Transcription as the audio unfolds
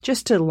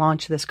just to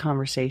launch this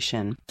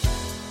conversation.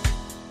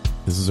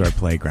 This is our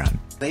playground.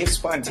 They have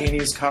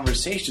spontaneous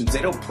conversations.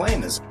 They don't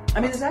plan this. I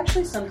mean, there's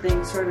actually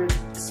something sort of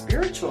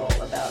spiritual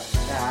about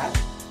that.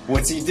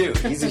 What's he do?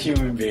 He's a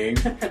human being.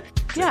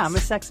 Yeah, I'm a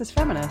sexist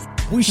feminist.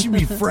 We should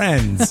be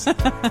friends.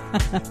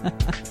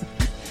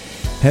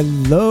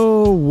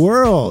 Hello,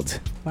 world.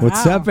 Wow.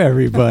 What's up,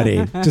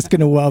 everybody? Just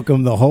going to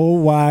welcome the whole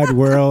wide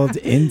world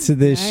into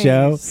this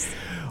show.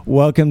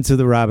 Welcome to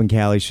the Rob and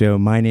Callie Show.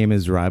 My name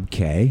is Rob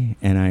K,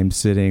 and I'm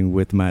sitting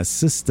with my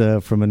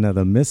sister from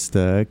another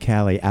mister,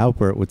 Callie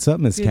Alpert. What's up,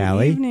 Miss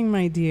Callie? Good evening,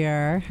 my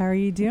dear. How are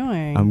you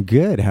doing? I'm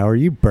good. How are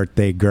you,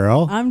 birthday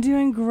girl? I'm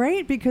doing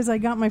great because I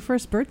got my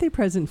first birthday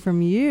present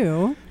from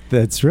you.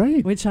 That's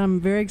right. Which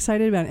I'm very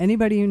excited about.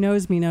 Anybody who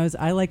knows me knows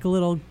I like a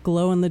little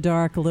glow in the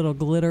dark, a little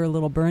glitter, a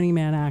little Burning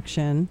Man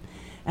action.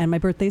 And my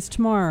birthday's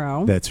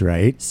tomorrow. That's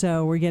right.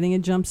 So we're getting a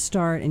jump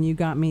start, and you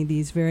got me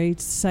these very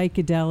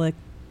psychedelic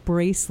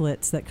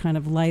bracelets that kind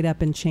of light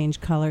up and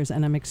change colors,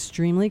 and I'm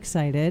extremely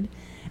excited,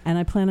 and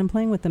I plan on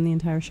playing with them the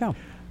entire show.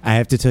 I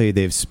have to tell you,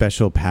 they have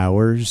special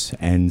powers,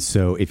 and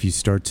so if you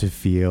start to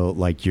feel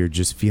like you're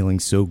just feeling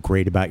so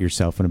great about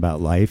yourself and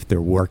about life,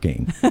 they're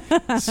working.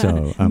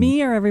 So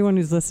me or everyone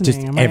who's listening?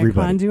 Just Am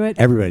everybody. I a conduit?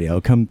 Everybody.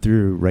 It'll come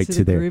through right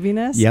to the their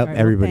grooviness? Yep, right,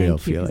 everybody will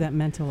thank you, feel it. That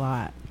meant a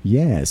lot.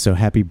 Yeah, so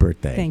happy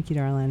birthday. Thank you,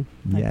 darling.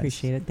 I Yes.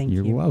 appreciate it. Thank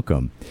you. You're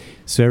welcome.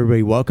 So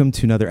everybody, welcome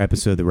to another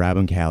episode of the Rob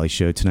and Callie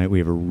Show. Tonight we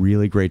have a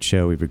really great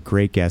show. We have a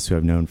great guest who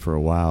I've known for a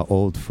while,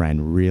 old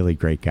friend, really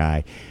great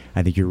guy.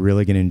 I think you're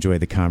really going to enjoy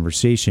the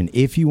conversation.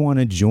 If you want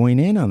to join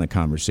in on the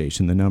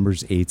conversation, the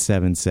number's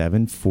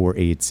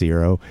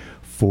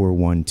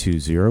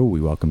 877-480-4120.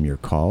 We welcome your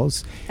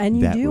calls. And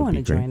you That do would want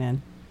be to great. join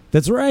in.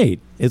 That's right.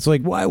 It's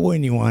like, why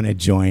wouldn't you want to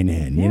join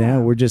in? You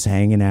know, we're just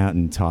hanging out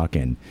and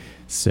talking.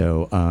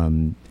 So,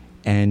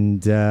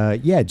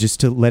 just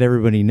to let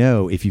everybody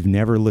know, if you've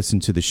never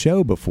listened to the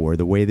show before,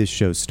 the way this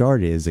show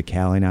started is that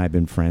Callie and I have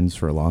been friends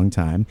for a long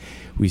time.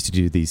 We used to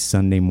do these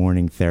Sunday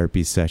morning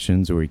therapy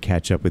sessions where we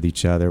catch up with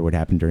each other, what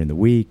happened during the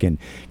week, and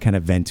kind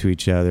of vent to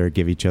each other,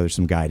 give each other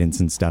some guidance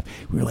and stuff.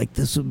 We were like,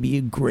 this would be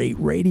a great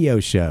radio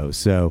show.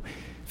 So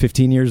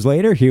 15 years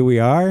later, here we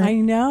are. I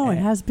know. It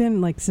has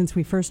been, like, since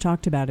we first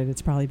talked about it,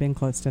 it's probably been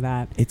close to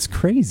that. It's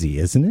crazy,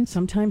 isn't it?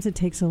 Sometimes it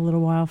takes a little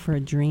while for a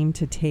dream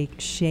to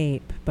take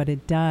shape, but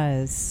it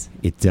does.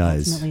 It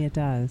does. Ultimately, it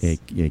does.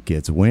 It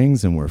gets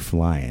wings and we're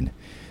flying.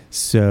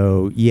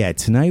 So, yeah,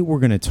 tonight we're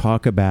going to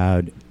talk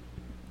about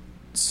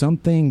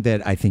something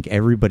that I think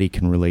everybody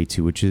can relate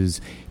to, which is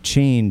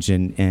change,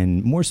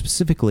 and more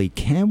specifically,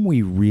 can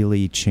we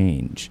really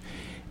change?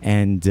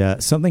 And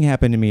something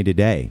happened to me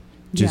today.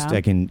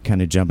 I can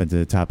kind of jump into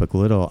the topic a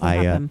little. What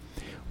happened?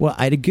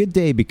 I had a good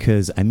day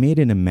because I made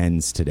an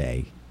amends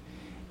today.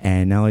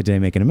 And not only did I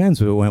make an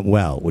amends, but it went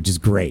well, which is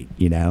great,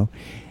 you know.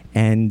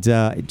 And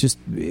just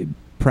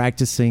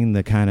practicing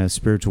the kind of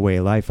spiritual way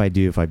of life I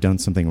do. If I've done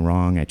something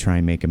wrong, I try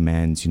and make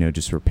amends, you know,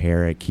 just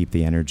repair it, keep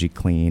the energy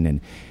clean, and,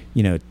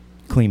 you know,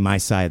 clean my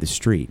side of the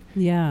street.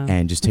 Yeah.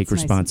 And just take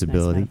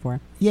responsibility. Nice metaphor.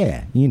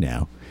 Yeah, you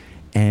know.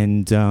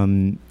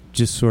 And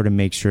just sort of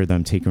make sure that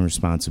I'm taking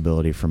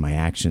responsibility for my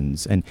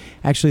actions. And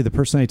actually, the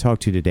person I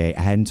talked to today,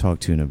 I hadn't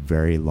talked to in a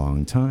very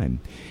long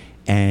time.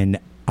 And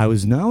I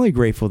was not only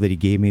grateful that he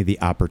gave me the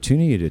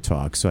opportunity to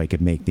talk so I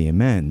could make the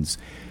amends,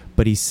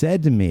 but he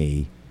said to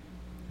me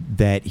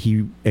that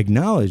he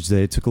acknowledged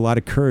that it took a lot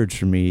of courage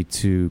for me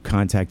to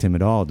contact him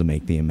at all to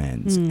make the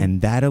amends.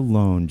 And that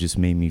alone just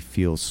made me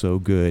feel so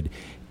good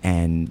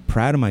and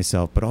proud of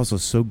myself, but also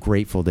so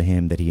grateful to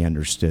him that he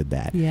understood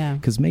that. Yeah.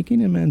 Because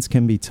making amends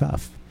can be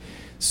tough.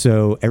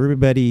 So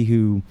everybody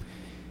who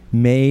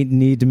may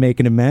need to make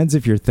an amends,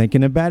 if you're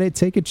thinking about it,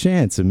 take a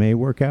chance. It may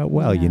work out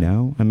well, you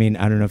know? I mean,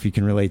 I don't know if you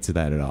can relate to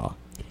that at all.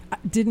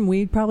 Didn't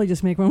we probably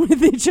just make one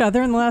with each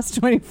other in the last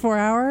 24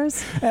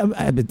 hours?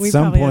 At We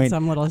some probably point, had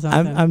some little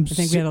something. I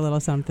think we had a little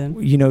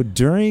something. You know,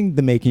 during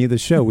the making of the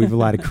show, we have a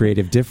lot of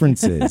creative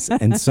differences.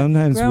 And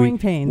sometimes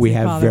we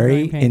have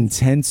very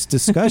intense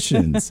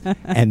discussions.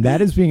 And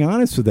that is being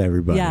honest with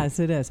everybody. Yes,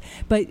 it is.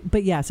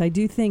 But yes, I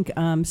do think,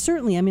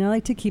 certainly, I mean, I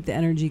like to keep the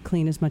energy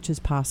clean as much as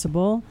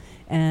possible.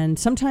 And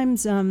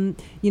sometimes, you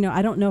know,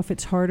 I don't know if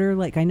it's harder.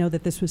 Like, I know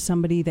that this was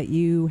somebody that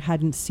you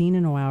hadn't seen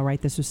in a while,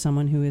 right? This was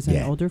someone who is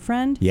an older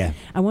friend. Yeah.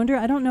 I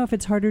don't know if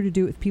it's harder to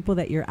do it with people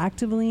that you're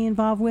actively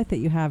involved with, that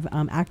you have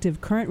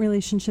active current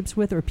relationships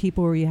with, or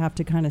people where you have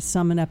to kind of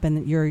sum it up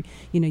and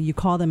you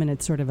call them and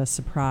it's sort of a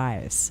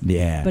surprise.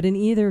 Yeah. But in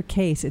either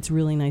case, it's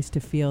really nice to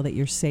feel that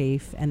you're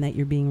safe and that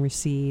you're being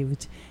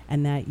received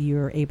and that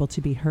you're able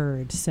to be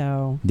heard.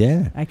 So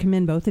yeah, I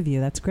commend both of you.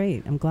 That's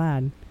great. I'm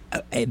glad.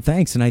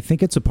 Thanks. And I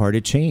think it's a part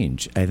of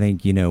change. I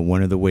think, you know,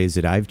 one of the ways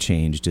that I've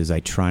changed is I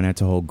try not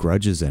to hold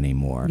grudges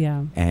anymore.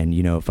 Yeah. And,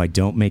 you know, if I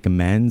don't make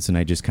amends and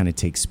I just kind of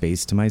take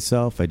space to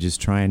myself, I just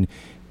try and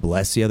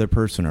bless the other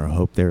person or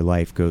hope their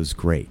life goes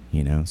great,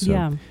 you know?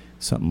 So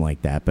something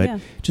like that. But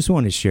just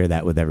wanted to share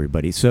that with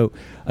everybody. So,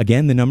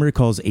 again, the number to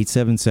call is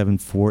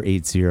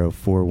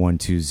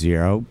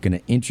 877-480-4120. Going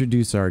to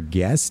introduce our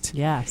guest.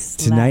 Yes.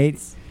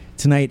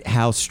 Tonight,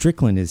 Hal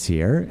Strickland is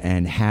here,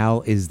 and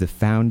Hal is the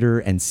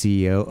founder and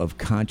CEO of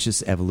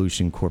Conscious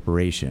Evolution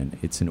Corporation.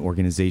 It's an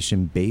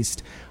organization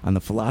based on the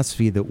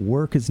philosophy that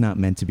work is not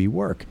meant to be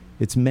work.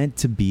 It's meant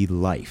to be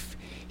life.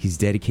 He's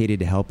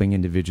dedicated to helping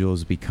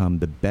individuals become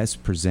the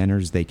best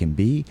presenters they can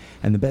be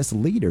and the best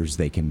leaders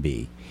they can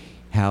be.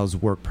 Hal's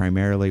work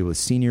primarily with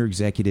senior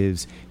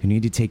executives who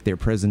need to take their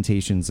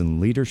presentations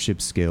and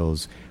leadership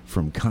skills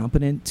from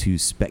competent to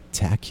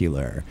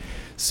spectacular.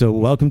 So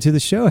welcome to the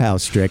show, Hal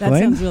Strickland. That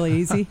sounds really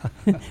easy.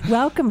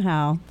 Welcome,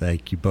 Hal.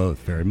 Thank you both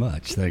very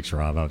much. Thanks,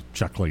 Rob. I was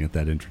chuckling at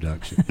that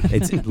introduction.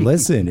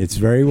 Listen, it's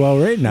very well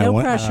written. No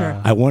pressure.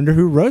 I wonder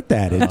who wrote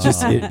that.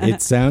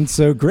 It sounds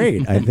so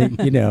great. I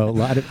think I know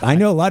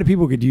a lot of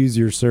people could use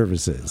your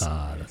services.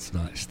 That's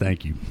nice.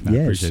 Thank you. I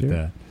appreciate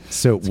that.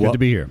 So it's good to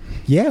be here.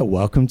 Yeah,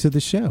 welcome to the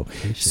show.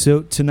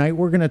 So tonight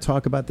we're going to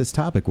talk about this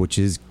topic, which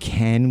is,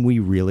 can we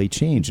really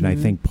change? And I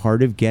think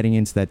part of getting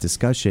into that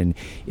discussion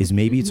is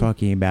maybe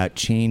talking about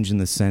change in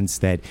the sense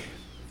that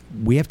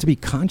we have to be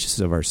conscious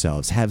of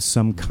ourselves, have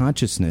some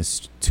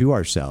consciousness to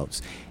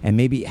ourselves. And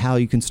maybe, Hal,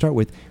 you can start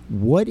with,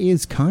 what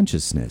is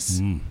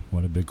consciousness?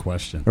 What a big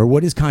question. Or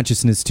what is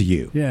consciousness to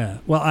you? Yeah.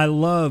 Well, I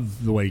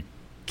love the way,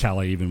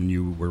 Callie, even when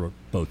you were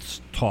both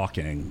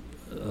talking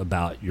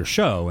about your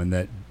show and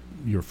that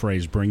your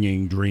phrase,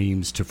 bringing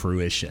dreams to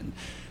fruition.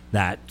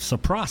 That's a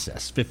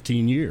process,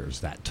 15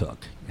 years that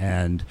took.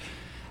 And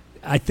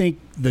I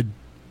think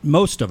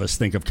most of us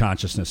think of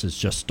consciousness as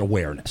just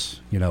awareness,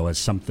 as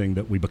something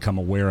that we become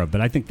aware of.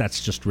 But I think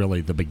that's just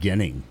really the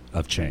beginning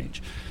of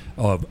change,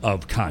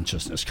 of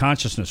consciousness.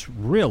 Consciousness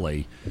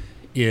really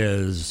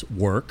is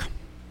work,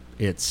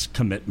 it's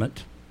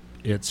commitment,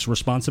 it's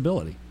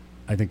responsibility.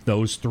 I think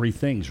those three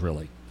things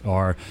really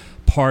are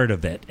part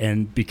of it.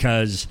 And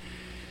because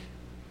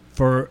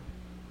for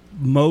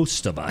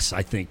most of us,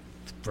 I think,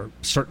 for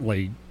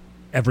certainly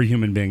every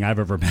human being I've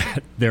ever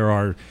met,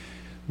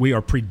 we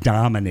are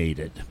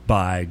predominated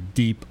by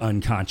deep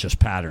unconscious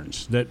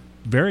patterns that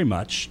very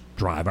much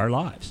drive our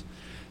lives.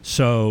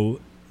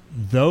 So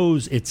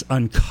it's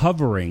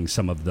uncovering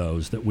some of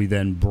those that we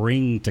then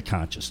bring to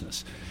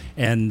consciousness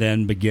and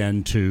then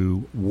begin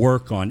to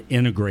work on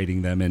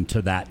integrating them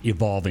into that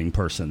evolving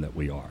person that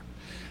we are.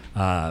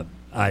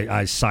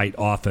 I cite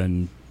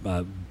often,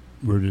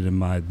 rooted in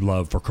my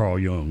love for Carl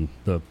Jung,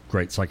 the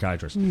great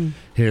psychiatrist.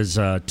 His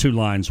 2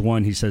 lines.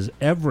 One, he says,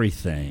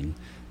 everything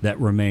that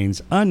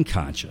remains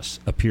unconscious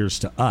appears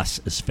to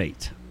us as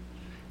fate.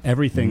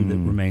 Everything that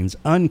remains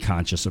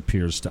unconscious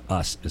appears to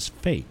us as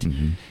fate.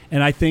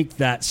 And I think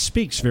that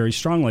speaks very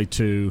strongly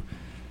to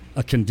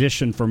a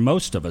condition for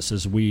most of us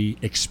as we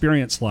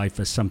experience life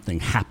as something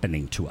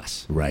happening to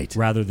us. Right.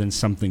 Rather than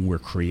something we're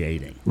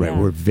creating. Right. Yeah.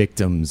 We're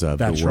victims of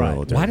That's the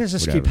world. Right. Why does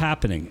this whatever. keep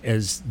happening?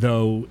 As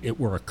though it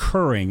were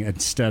occurring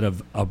instead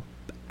of an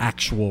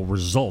actual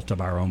result of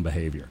our own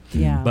behavior.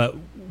 Yeah. But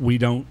we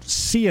don't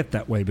see it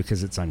that way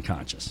because it's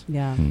unconscious.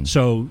 Yeah.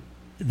 So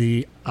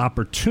the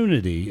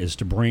opportunity is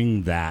to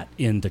bring that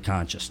into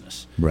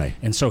consciousness. Right.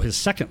 And so his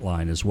second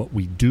line is, what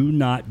we do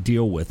not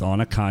deal with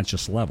on a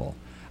conscious level,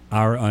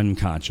 our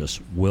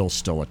unconscious will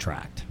still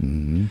attract.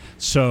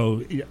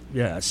 So,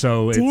 yeah.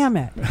 So Damn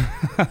it.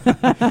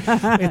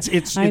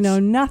 it's I know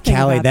nothing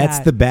Callie, about that's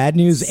that. the bad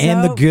news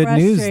and the So good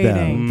news, though.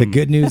 frustrating. The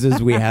good news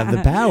is we have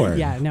the power.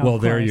 Yeah, no. Well,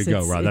 of there course. you go,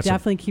 It's- Rob. It That's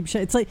definitely keeps.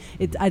 It's like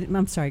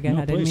I'm sorry. Go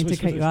ahead. I didn't mean to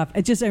cut you off.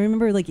 I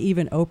remember like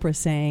even Oprah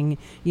saying,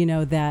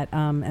 that,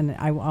 and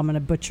I'm going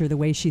to butcher the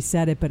way she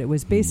said it, but it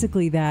was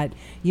basically that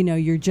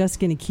you're just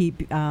going to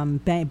keep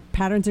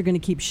patterns are going to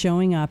keep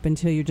showing up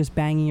until you're just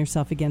banging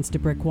yourself against a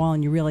brick wall,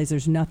 and you realize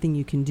there's nothing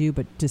you can do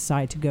but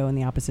decide to go in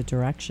the opposite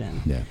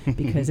direction. Yeah.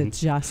 Because it's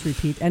just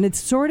repeat, and it's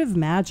sort of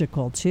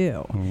magical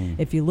too.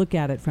 If you look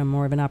at it from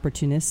more of an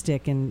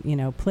opportunistic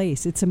and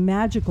place, it's a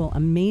magical,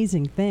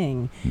 amazing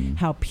thing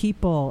how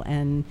people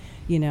and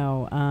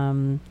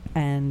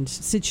and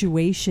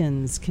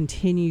situations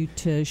continue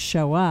to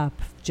show up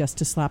just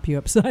to slap you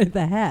upside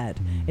the head.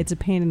 It's a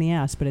pain in the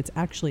ass, but it's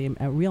actually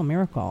a real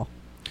miracle.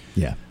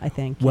 Yeah. I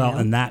think. Well,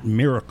 and that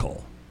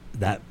miracle,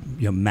 that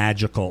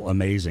magical,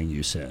 amazing,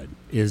 you said,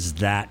 is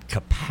that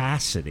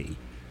capacity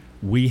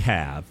we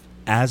have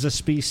as a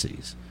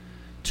species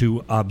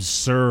to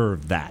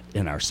observe that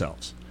in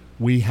ourselves.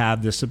 We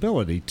have this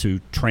ability to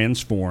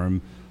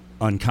transform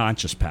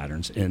unconscious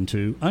patterns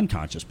into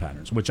unconscious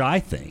patterns, which I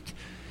think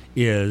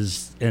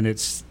is, and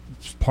it's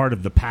part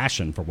of the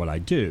passion for what I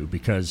do,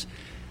 because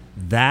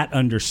that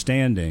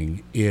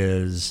understanding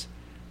is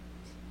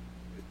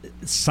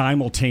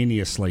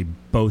simultaneously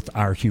both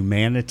our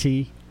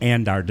humanity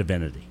and our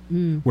divinity.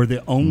 We're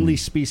the only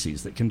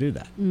species that can do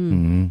that.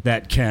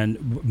 That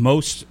can,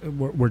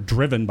 we're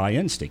driven by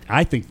instinct.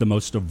 I think the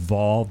most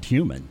evolved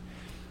human,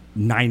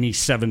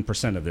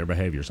 97% of their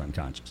behavior is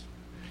unconscious.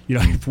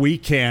 If we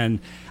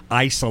can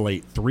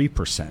isolate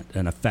 3%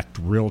 and affect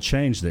real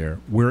change there,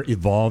 we're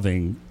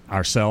evolving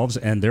ourselves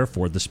and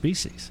therefore the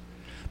species.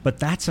 But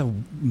that's a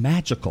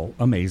magical,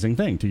 amazing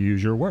thing, to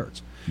use your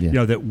words.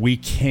 Yeah.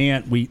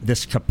 That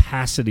this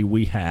capacity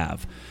we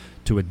have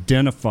to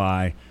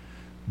identify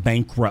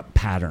bankrupt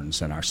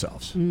patterns in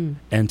ourselves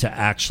and to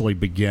actually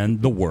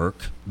begin the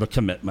work, the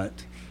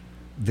commitment,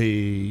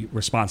 the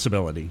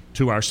responsibility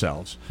to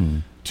ourselves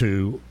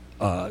to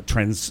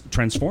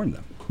transform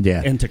them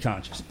into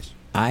consciousness.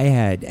 I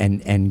had,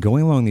 and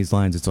going along these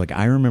lines, it's like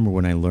I remember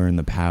when I learned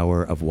the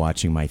power of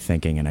watching my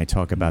thinking, and I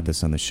talk about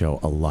this on the show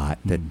a lot,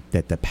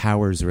 that the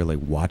power is really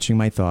watching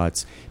my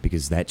thoughts,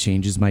 because that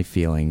changes my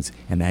feelings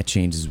and that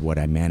changes what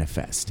I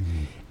manifest.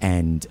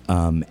 And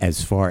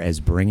as far as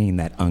bringing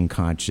that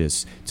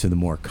unconscious to the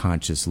more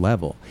conscious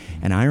level.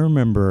 And I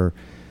remember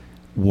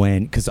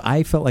because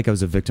I felt like I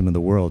was a victim of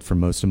the world for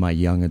most of my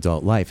young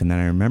adult life. And then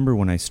I remember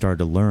when I started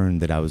to learn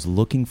that I was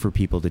looking for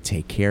people to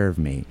take care of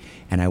me,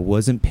 and I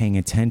wasn't paying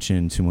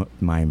attention to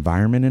my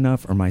environment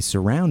enough or my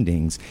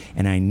surroundings.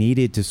 And I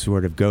needed to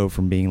sort of go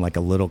from being like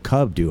a little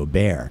cub to a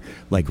bear,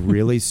 like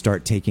really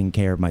start taking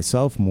care of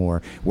myself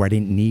more, where I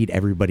didn't need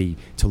everybody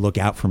to look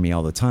out for me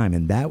all the time.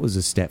 And that was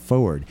a step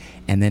forward.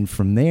 And then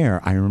from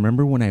there, I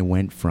remember when I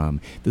went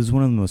from, this is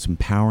one of the most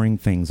empowering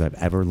things I've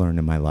ever learned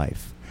in my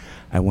life.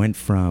 I went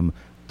from,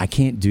 I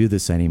can't do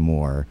this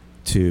anymore,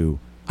 to,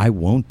 I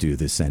won't do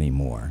this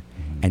anymore.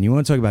 And you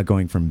want to talk about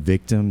going from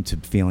victim to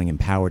feeling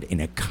empowered in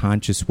a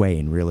conscious way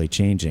and really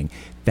changing.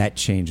 That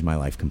changed my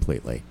life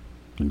completely.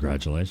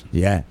 Congratulations.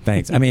 Yeah,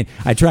 thanks. I mean,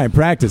 I try and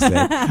practice it.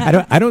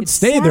 I don't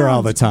stay there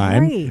all the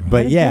time, great.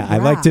 but yeah, I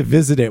like to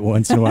visit it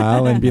once in a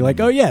while and be like,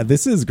 oh yeah,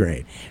 this is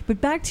great. But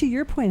back to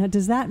your point,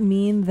 does that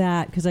mean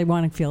that, because I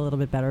want to feel a little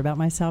bit better about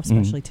myself,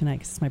 especially tonight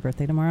because it's my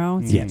birthday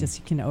tomorrow, so you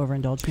can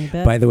overindulge me a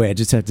bit. By the way, I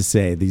just have to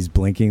say, these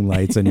blinking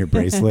lights on your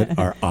bracelet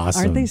are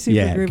awesome. Aren't they super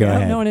groovy? Go I hope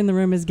ahead. no one in the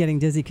room is getting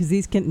dizzy, because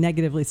these can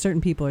negatively, certain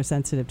people are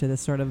sensitive to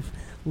this sort of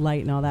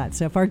light and all that.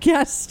 So if our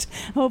guest,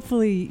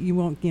 hopefully you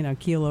won't,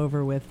 keel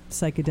over with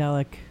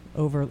psychedelic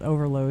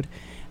overload.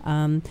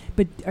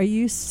 But are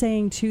you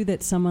saying too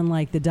that someone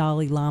like the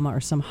Dalai Lama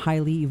or some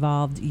highly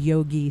evolved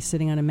yogi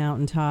sitting on a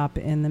mountaintop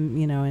in the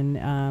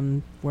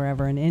in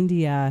wherever in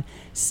India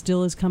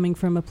still is coming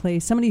from a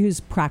place, somebody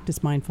who's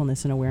practiced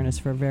mindfulness and awareness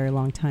for a very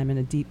long time in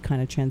a deep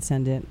kind of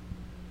transcendent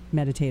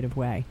meditative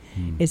way,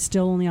 is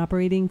still only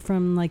operating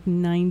from like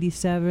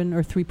 97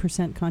 or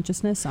 3%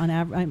 consciousness on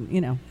average?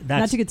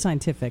 Not to get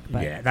scientific,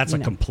 but that's a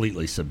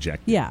completely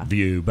subjective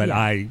view. But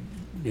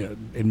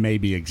it may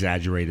be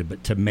exaggerated,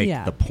 but to make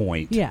the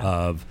point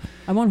of,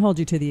 I won't hold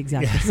you to the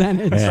exact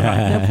percentage.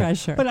 No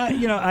pressure. But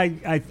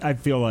I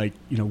feel like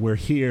we're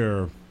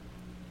here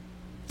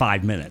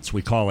 5 minutes.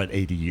 We call it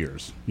 80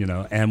 years.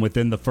 And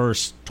within the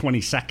first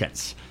 20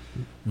 seconds,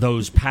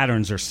 those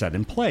patterns are set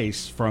in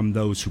place from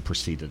those who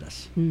preceded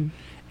us,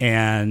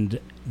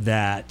 and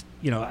that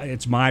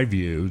it's my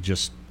view,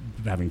 just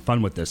having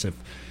fun with this. If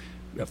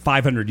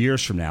 500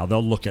 years from now,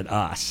 they'll look at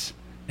us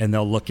and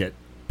they'll look at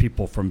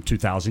people from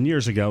 2,000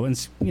 years ago and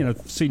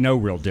see no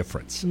real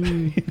difference.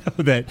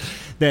 That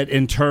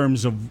in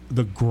terms of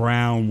the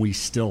ground we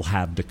still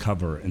have to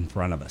cover in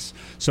front of us.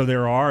 So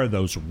there are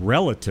those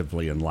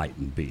relatively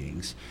enlightened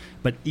beings,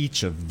 but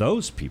each of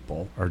those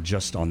people are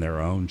just on their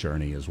own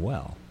journey as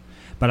well.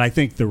 But I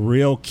think the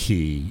real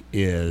key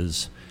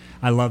is,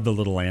 I love the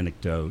little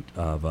anecdote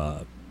of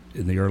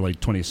in the early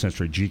 20th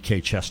century,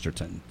 G.K.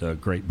 Chesterton, the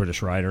great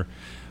British writer,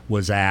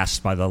 was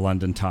asked by the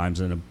London Times,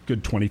 and a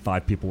good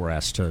 25 people were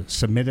asked to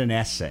submit an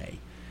essay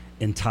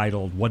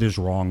entitled "What is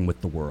Wrong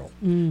with the World?"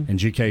 And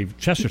G.K.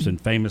 Chesterton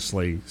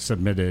famously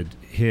submitted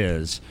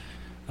his,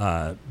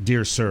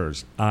 "Dear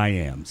Sirs, I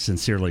am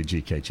sincerely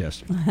G.K.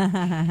 Chesterton."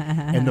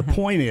 And the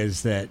point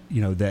is that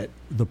that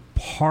the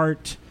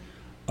part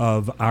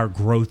of our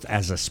growth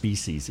as a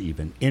species,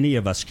 even any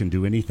of us can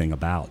do anything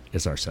about,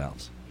 is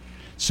ourselves.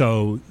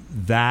 So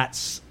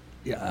that's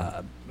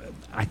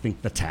I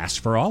think the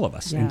task for all of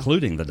us,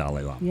 including the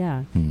Dalai Lama.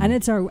 Yeah, and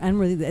it's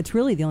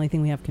really the only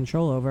thing we have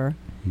control over.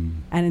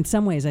 And in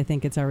some ways, I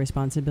think it's our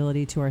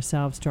responsibility to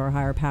ourselves, to our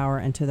higher power,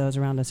 and to those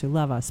around us who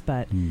love us.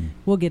 But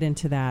we'll get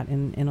into that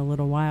in a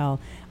little while.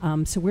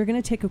 So we're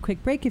going to take a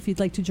quick break. If you'd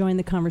like to join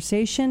the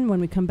conversation, when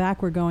we come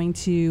back, we're going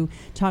to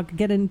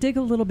dig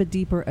a little bit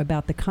deeper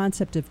about the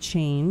concept of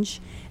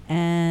change,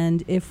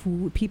 and if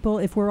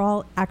we're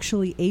all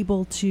actually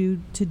able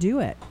to do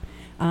it.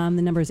 The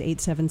number is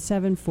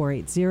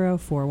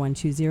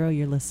 877-480-4120.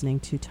 You're listening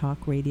to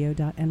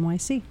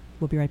talkradio.nyc.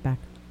 We'll be right back.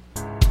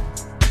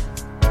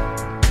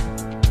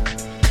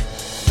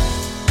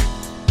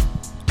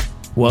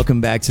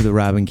 Welcome back to the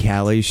Rob and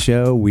Callie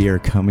Show. We are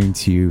coming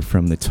to you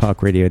from the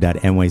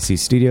talkradio.nyc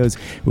studios.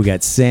 We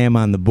got Sam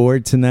on the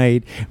board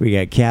tonight. We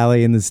got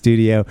Callie in the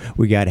studio.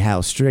 We got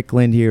Hal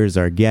Strickland here as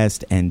our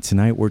guest. And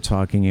tonight we're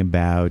talking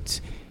about,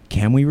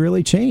 can we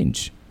really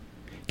change?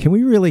 Can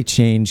we really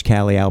change,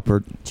 Callie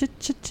Alpert?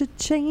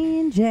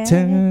 Changes.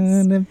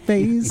 Turn the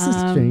faces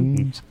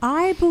change.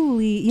 I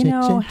believe,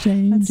 let's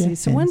see.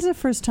 So Changes. when's the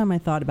first time I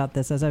thought about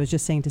this? As I was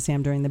just saying to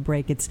Sam during the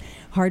break, it's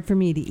hard for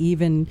me to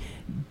even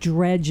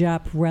dredge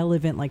up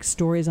relevant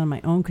stories on my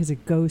own because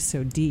it goes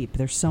so deep.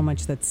 There's so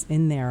much that's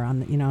in there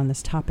on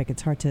this topic.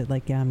 It's hard to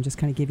just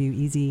kind of give you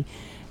easy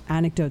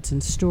anecdotes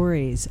and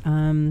stories.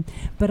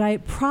 But I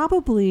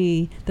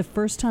probably, the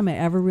first time I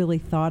ever really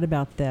thought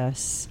about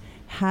this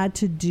had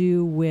to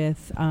do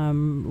with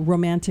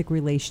romantic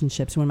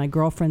relationships. When my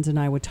girlfriends and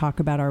I would talk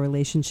about our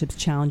relationships,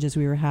 challenges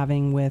we were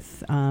having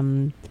with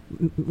men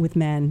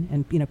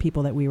and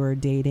people that we were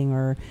dating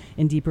or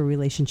in deeper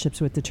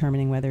relationships with,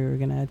 determining whether we were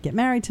going to get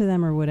married to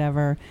them or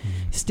whatever,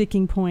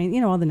 sticking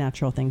point, all the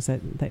natural things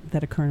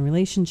that occur in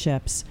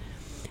relationships.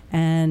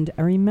 And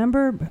I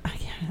remember,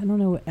 I don't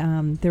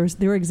know,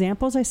 there were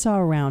examples I saw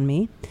around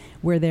me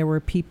where there were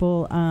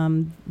people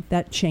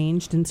that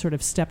changed and sort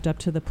of stepped up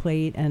to the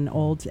plate, and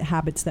old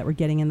habits that were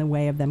getting in the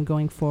way of them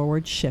going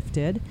forward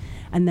shifted.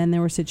 And then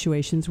there were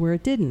situations where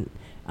it didn't.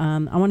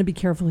 I want to be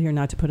careful here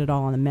not to put it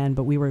all on the men,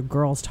 but we were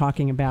girls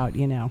talking about,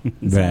 so I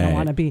don't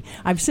want to be.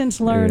 I've since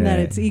learned that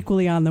it's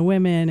equally on the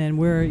women, and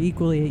we're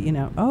equally,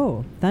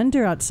 oh,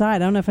 thunder outside. I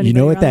don't know if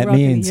anybody what around that the world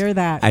means? can hear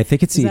that. I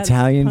think it's the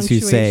Italians who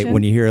say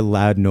when you hear a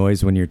loud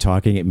noise when you're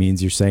talking, it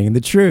means you're saying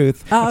the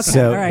truth. Oh, okay.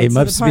 So right. it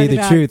must be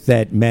the truth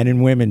that men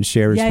and women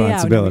share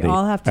responsibility. We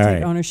all have to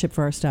take ownership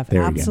for our stuff.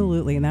 There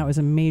Absolutely. And that was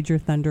a major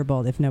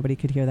thunderbolt if nobody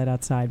could hear that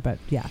outside, but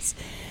yes.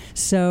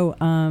 So,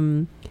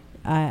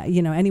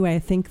 anyway, I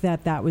think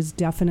that was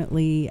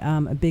definitely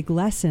a big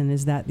lesson,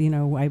 is that,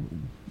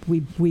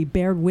 we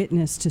bear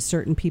witness to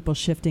certain people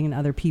shifting and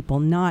other people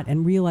not,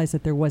 and realize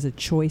that there was a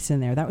choice in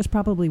there. That was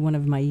probably one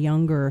of my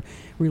younger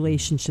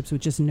relationships,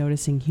 with just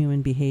noticing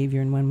human behavior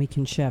and when we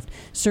can shift.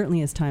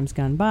 Certainly as time's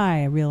gone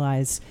by, I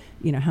realize,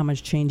 how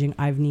much changing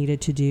I've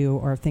needed to do,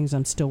 or things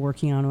I'm still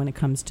working on when it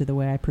comes to the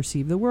way I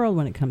perceive the world,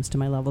 when it comes to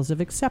my levels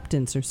of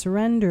acceptance or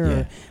surrender,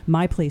 or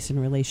my place in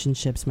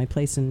relationships, my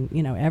place in,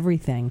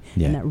 everything.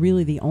 Yeah. And that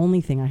really the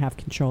only thing I have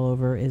control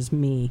over is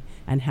me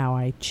and how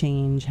I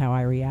change, how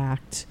I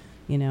react.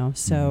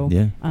 So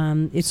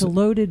it's a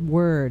loaded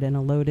word and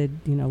a loaded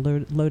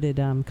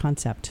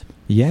concept.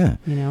 Yeah.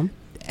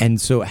 And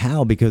so,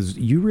 Hal, because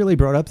you really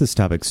brought up this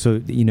topic, so,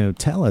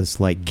 tell us,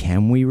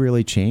 can we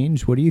really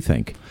change? What do you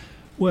think?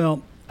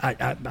 Well,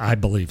 I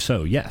believe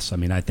so, yes. I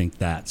mean, I think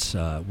that's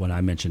when I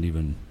mentioned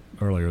even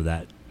earlier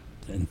that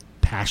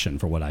passion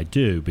for what I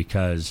do,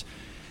 because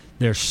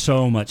there's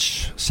so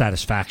much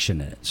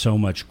satisfaction in it, so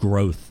much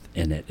growth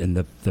in it, and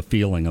the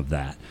feeling of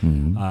that.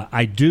 Mm-hmm.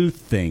 I do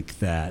think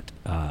that,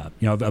 a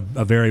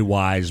very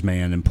wise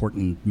man,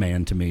 important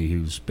man to me,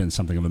 who's been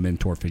something of a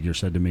mentor figure,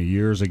 said to me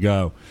years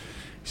ago,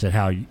 he said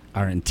how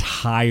our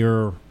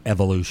entire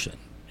evolution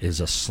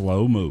is a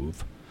slow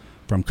move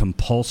from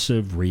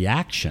compulsive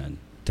reaction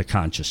to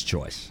conscious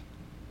choice.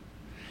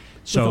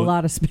 So with a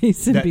lot of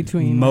space in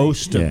between.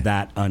 Most of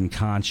that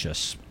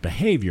unconscious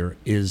behavior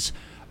is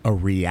a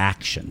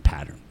reaction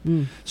pattern.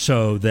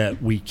 So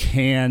that we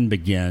can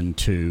begin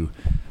to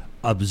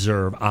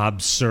observe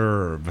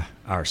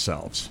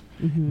ourselves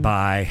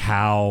by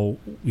how,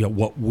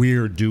 what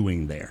we're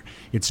doing there.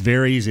 It's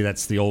very easy.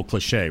 That's the old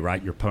cliche,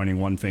 right? You're pointing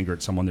one finger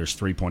at someone, there's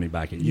three pointing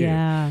back at you.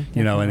 Yeah,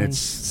 and it's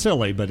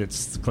silly, but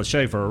it's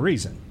cliche for a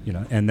reason,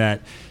 and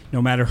that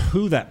no matter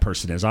who that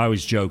person is, I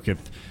always joke if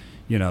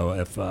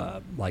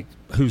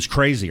who's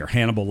crazier,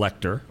 Hannibal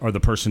Lecter or the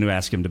person who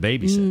asked him to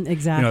babysit?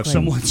 Exactly. If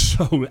someone's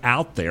so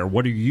out there,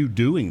 what are you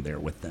doing there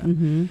with them?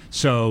 Mm-hmm.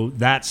 So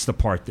that's the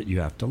part that you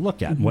have to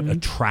look at. Mm-hmm. What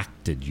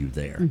attracted you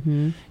there?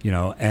 Mm-hmm.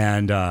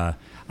 And I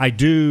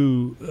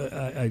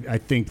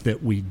think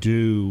that we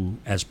do,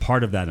 as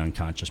part of that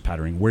unconscious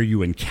patterning, where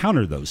you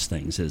encounter those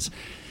things is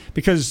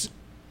because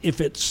if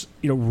it's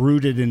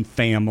rooted in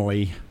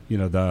family.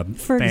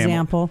 For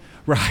example.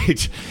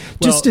 Right.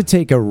 Just to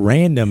take a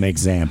random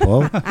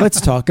example,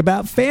 let's talk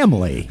about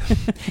family.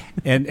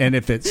 And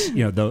if it's,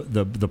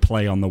 the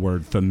play on the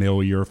word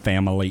familiar,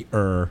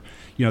 family-er,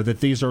 that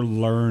these are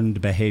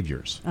learned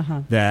behaviors.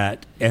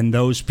 And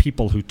those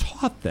people who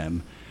taught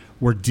them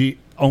were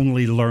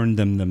only learned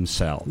them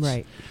themselves.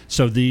 Right.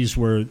 So these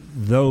were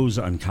those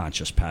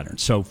unconscious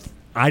patterns. So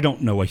I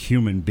don't know a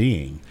human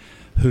being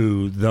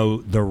who, though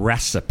the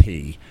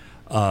recipe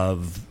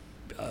of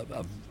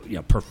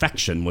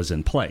perfection was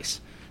in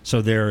place.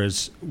 So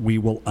we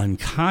will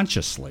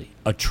unconsciously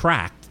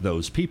attract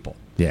those people.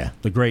 Yeah.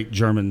 The great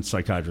German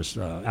psychiatrist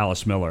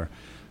Alice Miller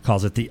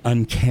calls it the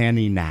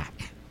uncanny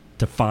knack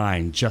to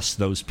find just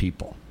those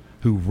people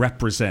who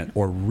represent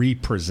or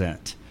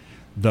represent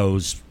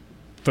those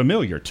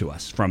familiar to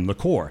us from the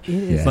core. It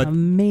is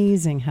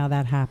amazing how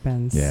that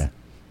happens. Yeah.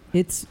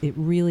 It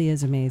really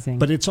is amazing.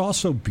 But it's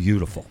also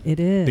beautiful.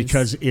 It is.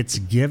 Because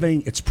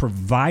it's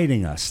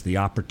providing us the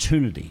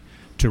opportunity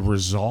to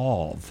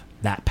resolve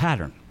that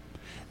pattern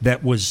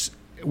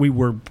we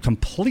were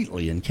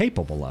completely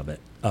incapable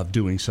of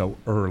doing so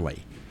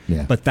early.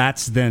 Yeah. But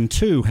that's then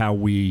too how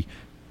we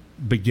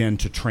begin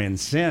to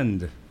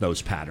transcend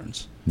those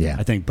patterns. Yeah.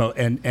 I think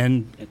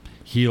and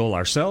heal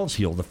ourselves,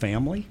 heal the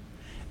family,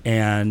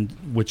 and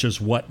which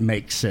is what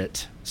makes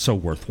it so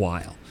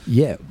worthwhile.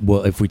 Yeah.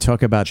 Well, if we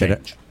talk about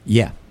change.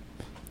 Yeah.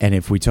 And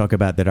if we talk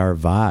about that, our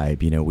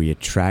vibe, we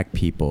attract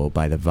people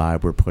by the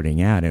vibe we're putting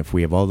out. And if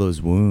we have all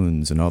those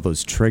wounds and all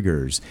those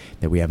triggers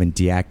that we haven't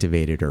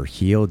deactivated or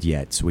healed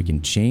yet, so we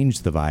can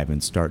change the vibe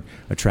and start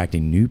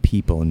attracting new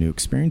people and new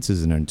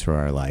experiences into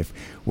our life,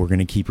 we're going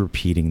to keep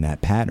repeating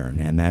that pattern.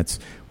 And that's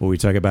what we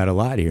talk about a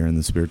lot here in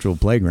the Spiritual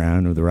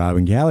Playground of the Rob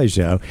and Callie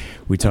Show.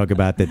 We talk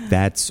about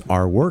that's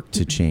our work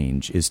to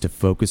change, is to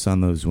focus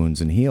on those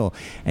wounds and heal.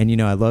 And,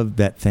 I love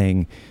that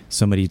thing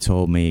somebody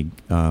told me,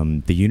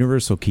 the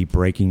universe will keep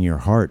breaking your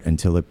heart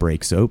until it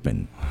breaks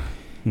open.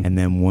 And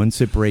then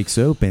once it breaks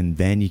open,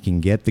 then you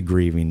can get the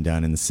grieving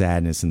done and the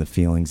sadness and the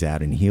feelings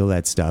out and heal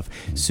that stuff,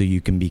 so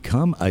you can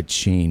become a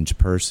changed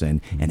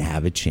person and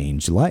have a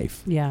changed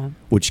life. Yeah.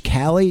 Which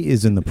Callie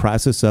is in the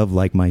process of,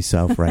 like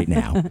myself right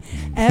now.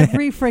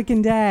 Every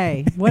freaking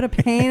day. What a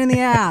pain in the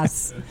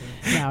ass.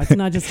 No, it's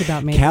not just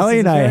about me. Callie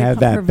and I have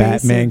that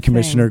Batman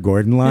Commissioner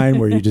Gordon line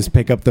where you just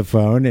pick up the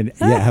phone and,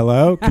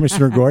 hello,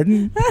 Commissioner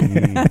Gordon?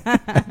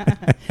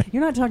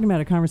 You're not talking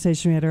about a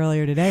conversation we had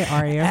earlier today,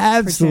 are you?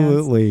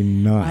 Absolutely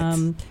not.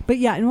 But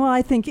yeah, and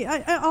I think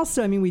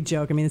we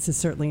joke. This is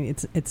certainly,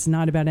 it's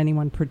not about any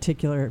one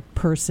particular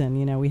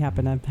person. We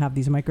happen to have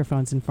these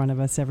microphones in front of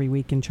us every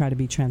week and try to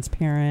be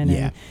transparent.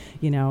 Yeah.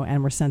 And,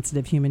 and we're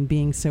sensitive human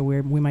beings, so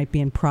we might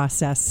be in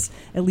process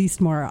at least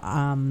more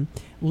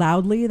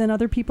loudly than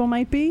other people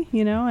might be.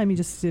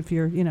 Just if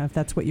you're, if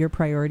that's what your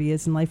priority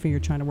is in life, and you're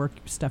trying to work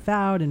stuff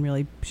out and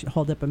really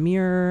hold up a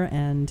mirror,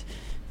 and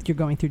you're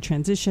going through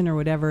transition or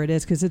whatever it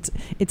is, because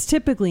it's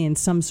typically in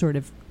some sort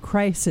of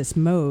crisis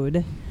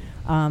mode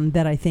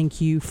that I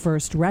think you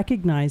first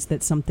recognize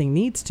that something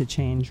needs to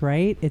change,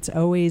 right? It's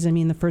always,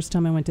 the first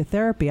time I went to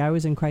therapy, I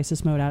was in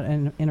crisis mode out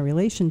in a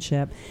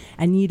relationship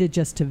and needed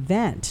just to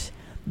vent.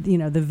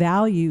 The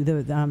value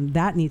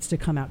that needs to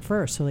come out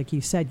first. So like you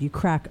said, you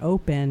crack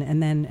open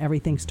and then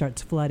everything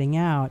starts flooding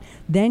out.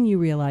 Then you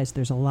realize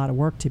there's a lot of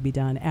work to be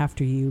done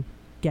after you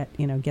get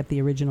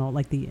the original,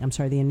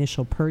 the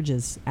initial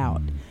purges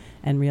out,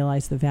 and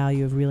realize the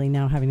value of really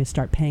now having to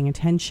start paying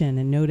attention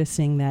and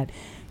noticing that,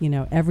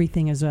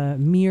 everything is a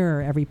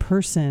mirror, every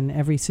person,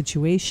 every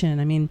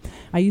situation.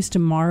 I used to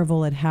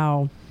marvel at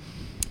how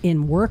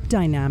in work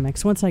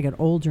dynamics, once I got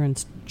older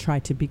and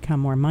tried to become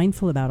more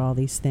mindful about all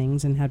these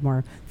things and had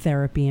more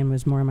therapy and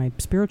was more my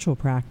spiritual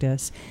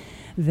practice,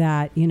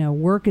 that,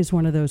 work is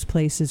one of those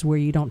places where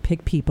you don't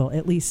pick people,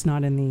 at least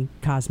not in the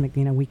cosmic,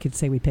 we could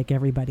say we pick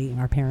everybody,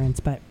 our parents,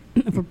 but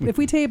if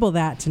we table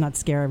that to not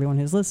scare everyone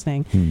who's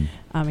listening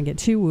and get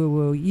too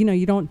woo-woo,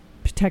 you don't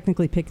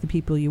technically pick the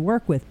people you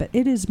work with, but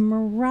it is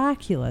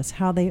miraculous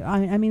how they,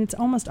 it's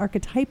almost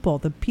archetypal,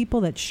 the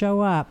people that show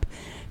up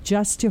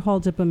just to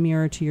hold up a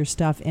mirror to your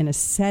stuff in a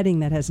setting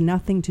that has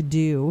nothing to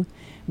do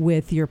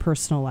with your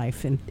personal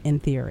life in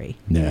theory.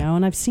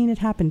 And I've seen it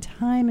happen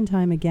time and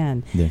time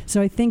again.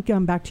 So I think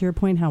back to your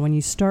point, how when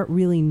you start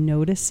really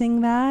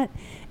noticing that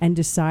and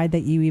decide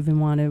that you even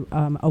want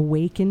to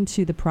awaken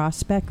to the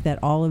prospect that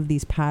all of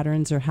these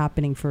patterns are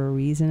happening for a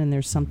reason, and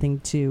there's something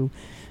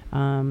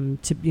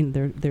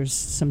there's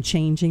some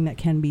changing that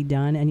can be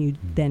done, and you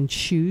then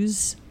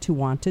choose to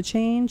want to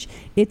change,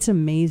 it's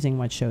amazing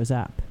what shows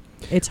up.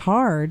 It's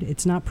hard,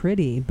 it's not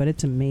pretty, but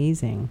it's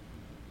amazing.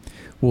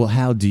 Well,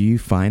 how do you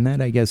find that?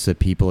 I guess that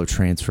people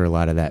transfer a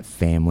lot of that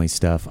family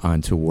stuff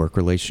onto work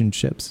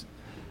relationships.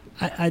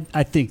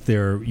 I think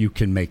you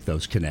can make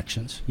those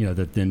connections.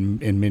 That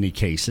in many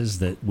cases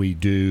that we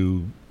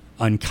do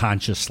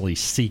unconsciously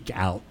seek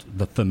out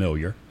the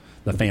familiar,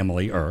 the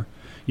family,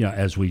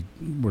 as we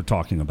were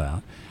talking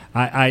about.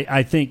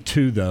 I think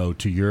too, though,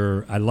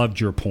 I loved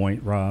your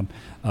point, Rob,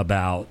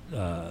 about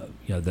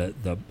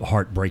the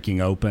heart breaking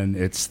open.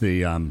 It's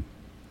the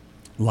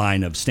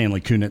line of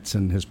Stanley Kunitz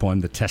in his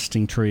poem, The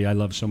Testing Tree, I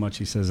love so much.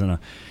 He says, in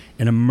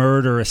a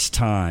murderous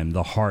time,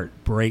 the heart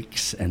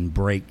breaks and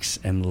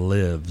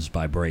lives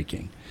by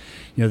breaking.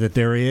 That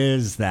there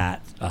is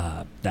that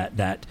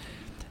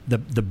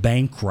the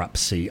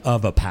bankruptcy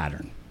of a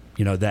pattern,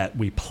 that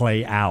we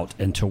play out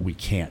until we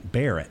can't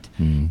bear it.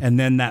 And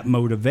then that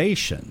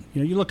motivation,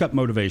 you look up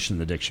motivation in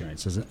the dictionary,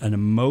 it says an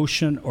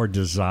emotion or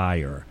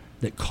desire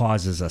that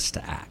causes us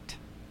to act.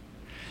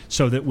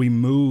 So that we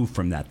move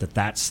from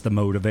that's the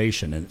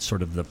motivation, and it's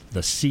sort of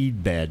the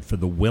seed bed for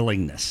the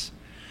willingness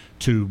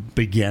to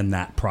begin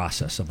that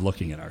process of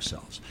looking at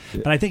ourselves.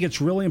 Yeah. But I think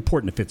it's really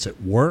important, if it's at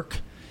work,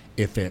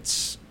 if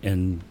it's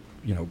in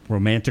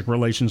romantic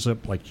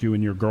relationship, like you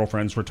and your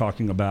girlfriends were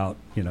talking about,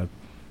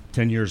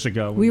 10 years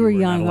ago. We were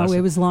young.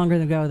 It was longer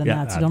ago than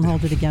that, so don't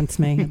hold it against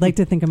me. I'd like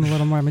to think I'm a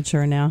little more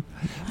mature now.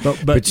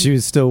 But she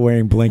was still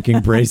wearing blinking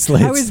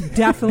bracelets. I was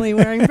definitely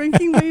wearing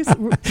blinking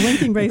bracelets.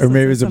 Or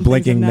maybe it was a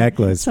blinking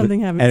necklace.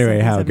 Anyway,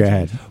 Hal, go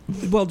ahead.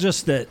 Well,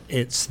 just that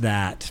it's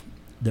that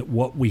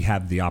what we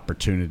have the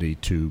opportunity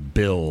to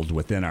build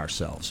within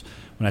ourselves.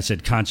 When I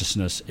said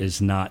consciousness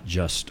is not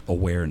just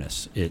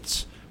awareness,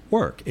 it's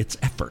work, it's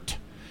effort,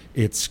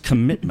 it's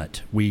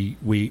commitment. We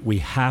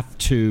have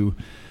to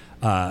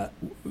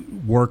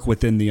work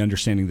within the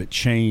understanding that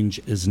change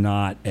is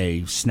not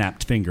a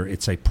snapped finger,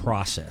 it's a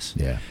process.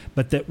 Yeah.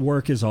 But that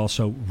work is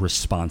also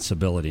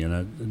responsibility.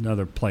 And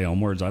another play on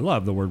words I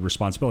love, the word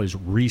responsibility is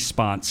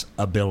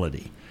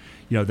responsibility.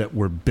 That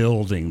we're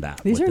building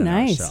that These are within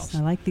nice. ourselves.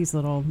 I like these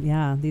little,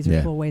 these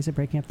are cool ways of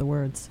breaking up the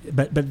words.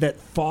 But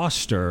that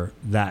foster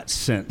that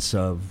sense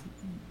of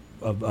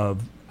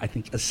I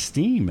think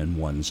esteem in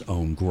one's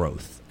own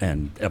growth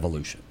and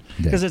evolution.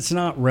 Because it's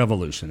not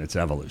revolution, it's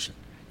evolution.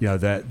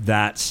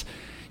 That's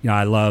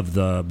I love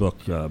the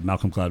book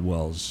Malcolm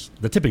Gladwell's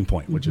The Tipping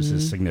Point, which is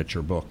his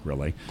signature book,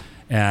 really.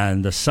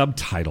 And the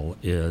subtitle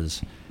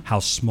is How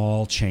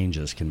Small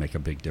Changes Can Make a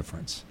Big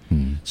Difference.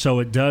 So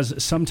it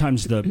does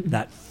sometimes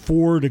that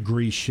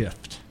 4-degree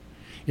shift.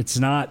 It's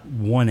not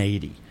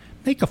 180.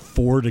 Make a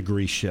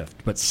 4-degree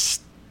shift, but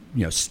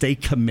stay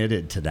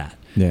committed to that.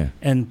 Yeah.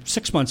 And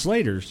 6 months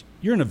later,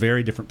 you're in a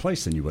very different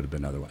place than you would have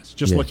been otherwise.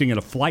 Just looking at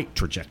a flight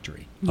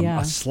trajectory,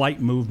 a slight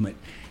movement.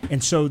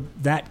 And so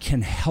that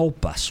can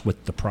help us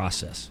with the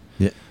process.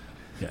 Yeah.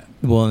 Yeah.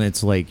 Well, and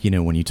it's like,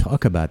 when you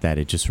talk about that,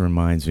 it just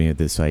reminds me of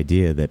this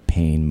idea that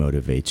pain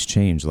motivates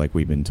change, like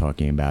we've been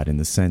talking about, in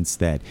the sense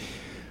that,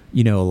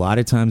 a lot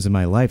of times in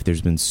my life,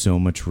 there's been so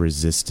much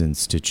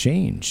resistance to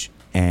change.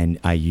 And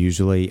I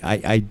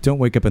don't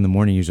wake up in the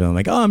morning. Usually I'm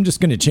like, I'm just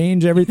going to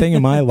change everything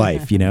in my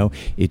life.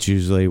 It's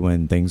usually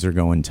when things are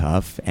going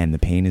tough and the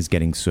pain is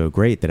getting so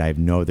great that I have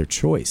no other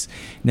choice.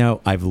 Now,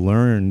 I've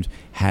learned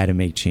how to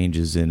make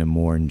changes in a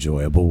more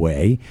enjoyable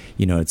way.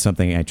 It's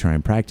something I try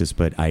and practice,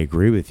 but I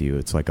agree with you.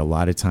 It's like a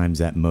lot of times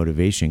that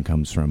motivation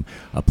comes from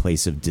a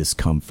place of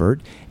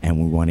discomfort,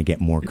 and we want to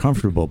get more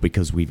comfortable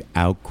because we've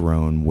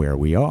outgrown where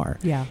we are.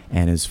 Yeah.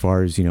 And as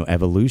far as,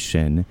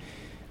 evolution,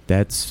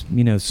 that's,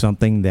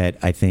 something that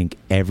I think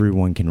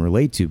everyone can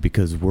relate to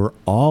because we're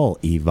all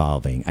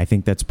evolving. I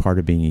think that's part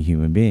of being a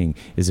human being,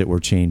 is that we're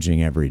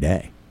changing every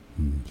day.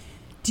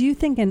 Do you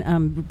think,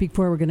 and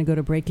before we're going to go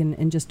to break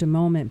in just a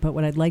moment, but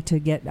what I'd like to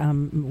get,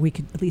 we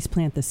could at least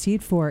plant the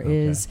seed for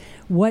is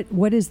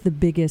what is the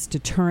biggest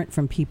deterrent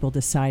from people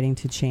deciding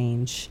to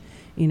change?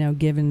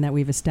 Given that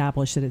we've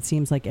established that it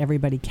seems like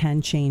everybody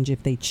can change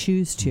if they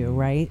choose to,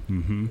 right?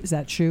 Mm-hmm. Is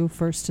that true?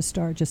 First to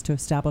start, just to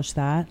establish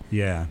that?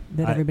 Yeah.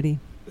 That everybody...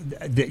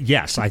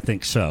 Yes, I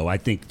think so. I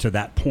think to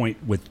that point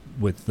with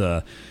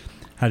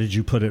how did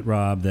you put it,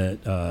 Rob?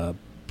 That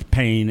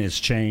pain is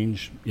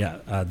change. Yeah,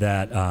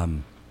 that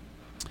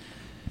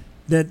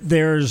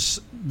there's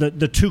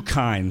the two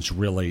kinds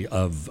really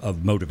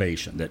of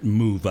motivation that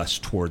move us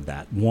toward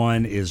that.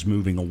 One is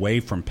moving away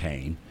from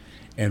pain,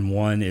 and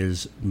one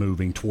is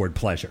moving toward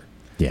pleasure.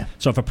 Yeah.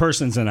 So if a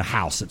person's in a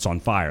house that's on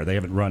fire, they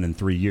haven't run in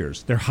 3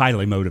 years, they're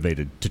highly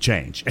motivated to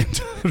change and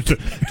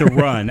to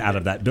run out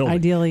of that building.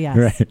 Ideally, yes.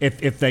 Right.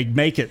 If they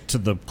make it to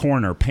the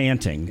corner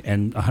panting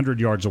and 100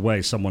 yards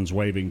away someone's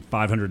waving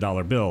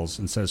 $500 bills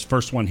and says,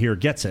 first one here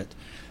gets it,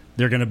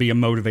 they're going to be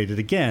motivated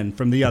again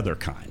from the other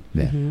kind.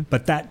 Yeah. Mm-hmm.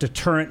 But that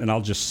deterrent, and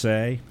I'll just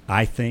say,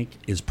 I think,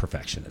 is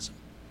perfectionism.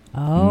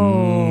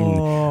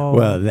 Oh.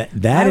 Well,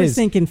 that I was is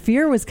thinking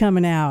fear was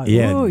coming out.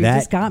 Yeah, Ooh, you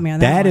just got me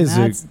on that one.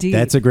 That's deep.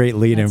 That's a great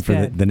lead-in That's for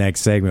good. the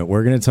next segment.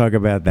 We're going to talk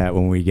about that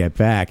when we get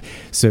back.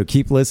 So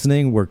keep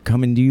listening. We're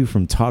coming to you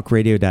from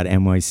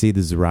talkradio.nyc.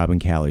 This is the Rob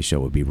and Callie Show.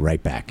 We'll be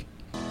right back.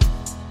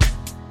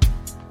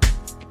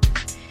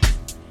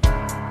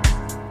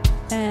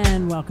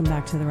 And welcome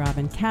back to the Rob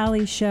and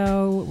Callie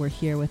Show. We're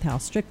here with Hal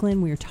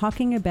Strickland. We are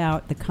talking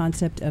about the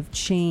concept of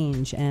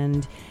change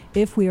and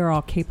if we are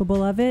all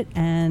capable of it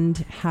and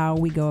how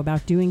we go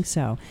about doing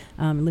so.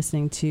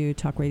 Listening to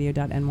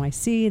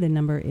talkradio.nyc. The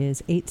number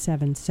is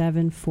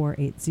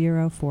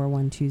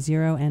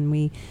 877-480-4120. And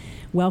we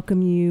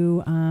welcome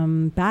you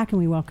back, and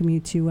we welcome you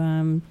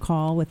to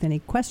call with any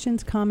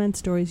questions, comments,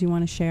 stories you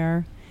want to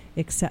share.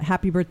 Except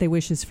happy birthday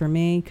wishes for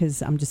me,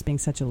 because I'm just being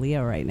such a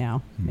Leo right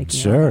now.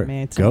 Sure,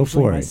 It's go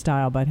for my it.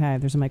 style, but hey,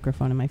 there's a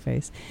microphone in my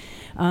face.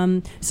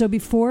 So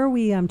before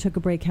we took a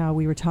break, Hal,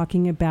 we were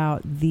talking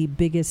about the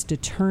biggest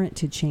deterrent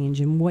to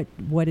change and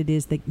what it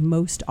is that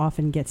most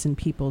often gets in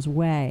people's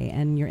way,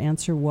 and your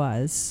answer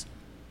was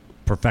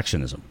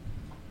Perfectionism.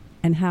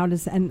 And how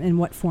does and in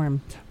what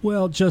form?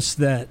 Well, just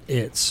that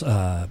it's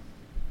the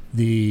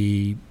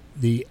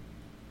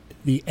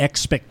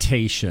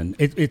expectation.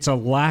 It's a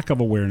lack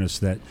of awareness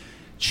that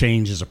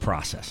change is a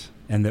process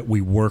and that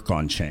we work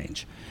on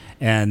change,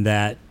 and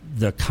that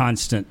the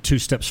constant 2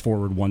 steps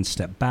forward, 1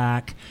 step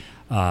back.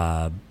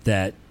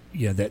 That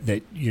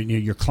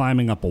you're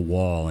climbing up a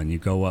wall and you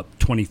go up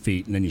 20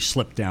 feet and then you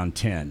slip down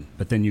 10,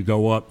 but then you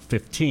go up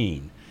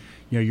 15.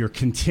 You're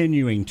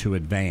continuing to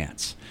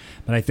advance.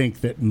 But I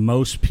think that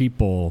most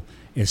people,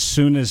 as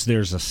soon as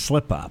there's a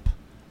slip up,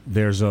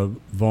 there's a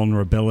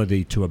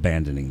vulnerability to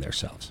abandoning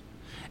themselves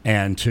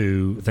and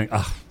to think,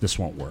 oh, this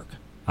won't work.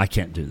 I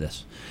can't do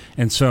this.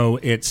 And so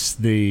it's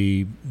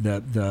the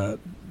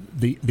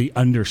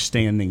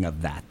understanding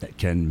of that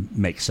can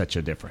make such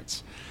a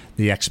difference.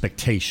 The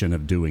expectation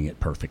of doing it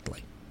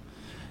perfectly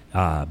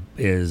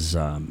is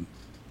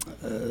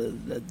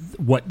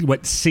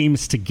what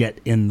seems to get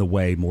in the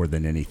way more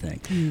than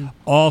anything.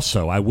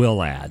 Also, I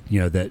will add,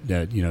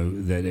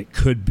 that it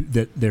could be,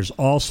 that there's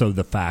also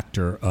the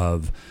factor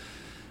of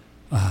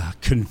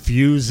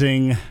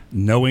confusing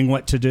knowing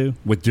what to do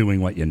with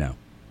doing what you know.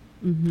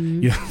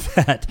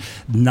 That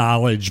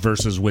knowledge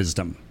versus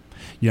wisdom.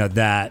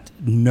 That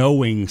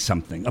knowing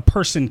something. A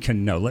person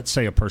can know. Let's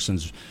say a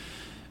person's,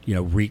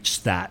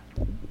 reached that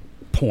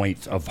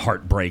point of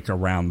heartbreak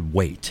around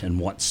weight and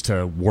wants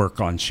to work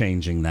on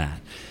changing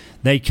that.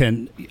 They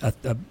can,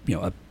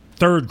 a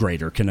third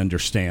grader can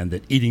understand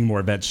that eating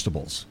more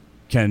vegetables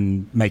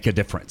can make a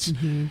difference.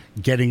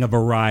 Getting a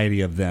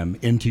variety of them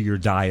into your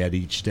diet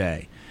each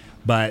day.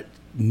 But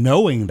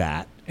knowing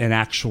that and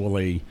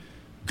actually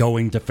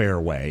going to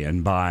Fairway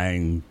and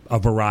buying a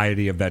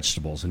variety of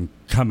vegetables and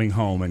coming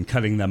home and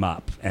cutting them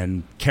up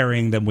and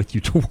carrying them with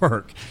you to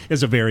work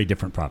is a very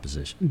different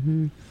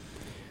proposition.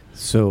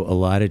 So a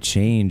lot of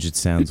change, it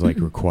sounds like,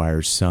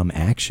 requires some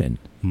action.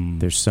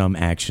 There's some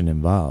action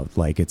involved.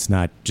 Like, it's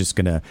not just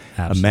going to,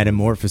 a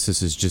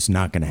metamorphosis is just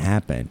not going to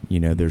happen.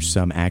 There's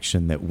some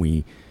action that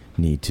we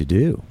need to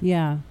do.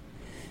 Yeah.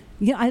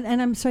 Yeah,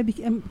 I'm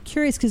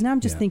curious because now I'm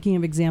just thinking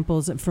of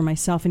examples for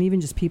myself and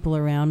even just people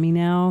around me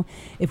now.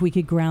 If we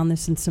could ground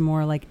this in some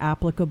more like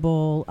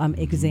applicable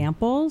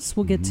examples,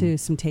 we'll get to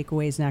some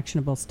takeaways and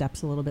actionable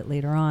steps a little bit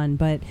later on.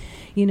 But,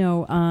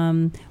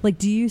 like,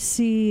 do you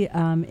see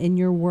in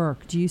your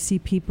work, do you see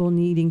people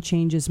needing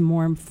changes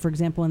more, for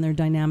example, in their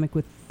dynamic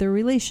with their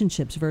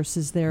relationships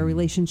versus their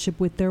relationship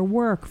with their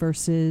work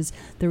versus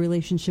their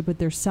relationship with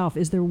their self?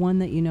 Is there one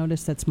that you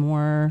notice that's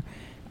more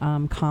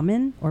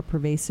common or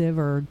pervasive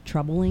or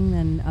troubling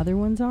than other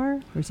ones are?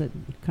 Or is it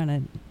kind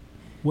of...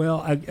 Well,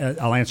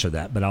 I'll answer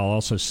that, but I'll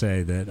also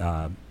say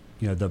that,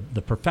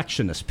 the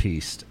perfectionist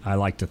piece, I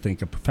like to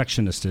think a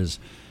perfectionist is,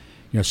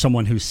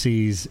 someone who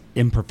sees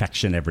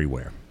imperfection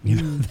everywhere.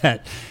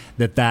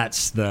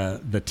 That's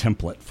the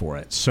template for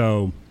it.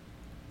 So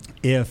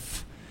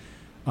if...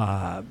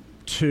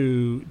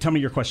 tell me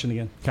your question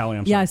again, Callie.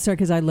 I'm sorry. Yeah, sorry,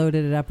 because I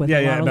loaded it up with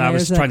a lot of but I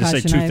was layers trying to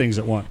say question. two things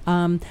at once.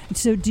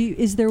 So,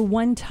 is there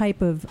one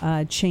type of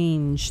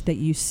change that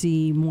you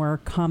see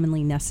more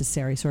commonly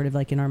necessary, sort of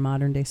like in our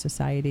modern day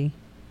society?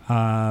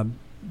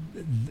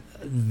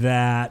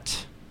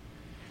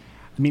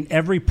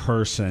 Every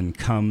person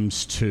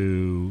comes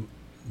to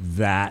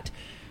that.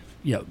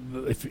 Where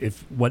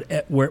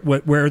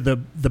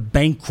the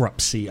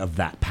bankruptcy of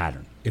that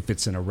pattern. If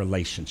it's in a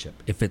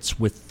relationship, if it's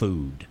with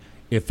food,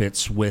 if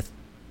it's with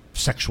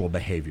sexual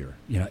behavior,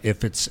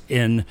 if it's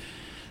in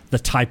the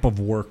type of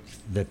work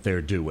that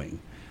they're doing.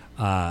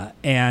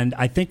 And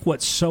I think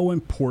what's so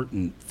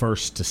important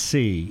first to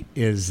see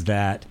is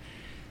that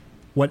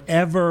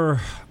however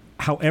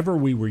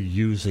we were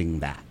using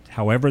that,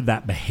 however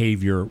that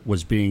behavior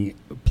was being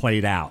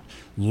played out,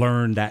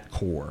 learned at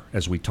core,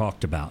 as we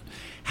talked about,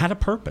 had a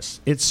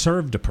purpose. It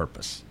served a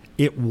purpose.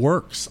 It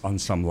works on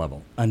some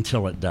level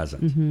until it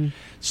doesn't.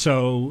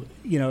 So,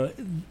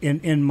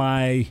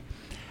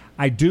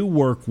 I do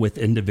work with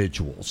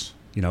individuals,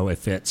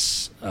 if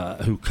it's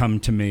who come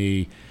to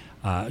me.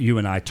 You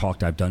and I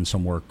talked, I've done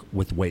some work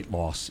with weight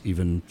loss,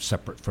 even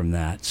separate from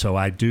that. So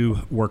I do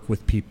work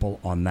with people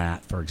on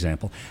that, for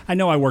example. I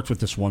know I worked with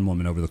this one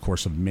woman over the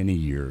course of many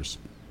years,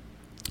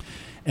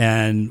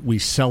 and we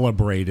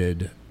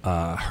celebrated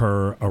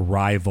her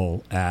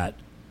arrival at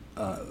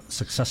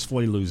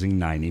successfully losing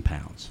 90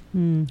 pounds,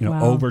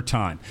 wow. over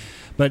time.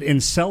 But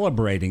in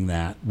celebrating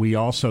that, we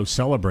also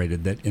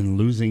celebrated that in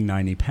losing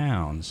 90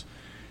 pounds,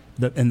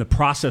 in the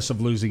process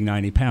of losing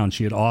 90 pounds,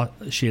 she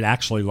had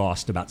actually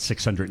lost about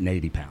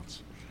 680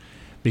 pounds.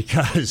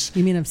 Because...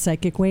 You mean of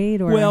psychic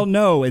weight? Or? Well,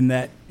 no, in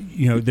that,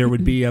 there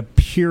would be a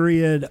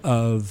period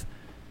of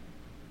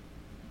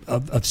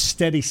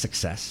steady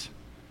success,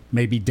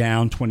 maybe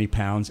down 20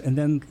 pounds, and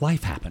then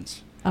life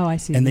happens. Oh, I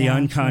see. And the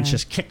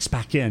unconscious kicks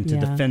back in to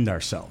defend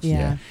ourselves.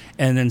 Yeah.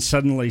 And then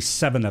suddenly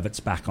 7 of it's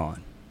back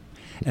on.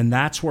 And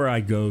that's where I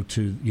go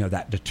to,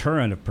 that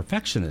deterrent of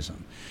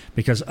perfectionism.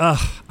 Because,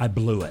 I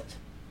blew it.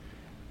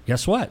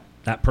 Guess what?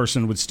 That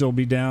person would still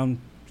be down,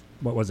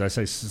 what was I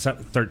say,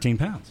 13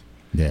 pounds.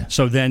 Yeah.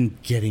 So then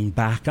getting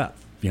back up,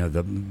 one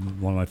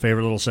of my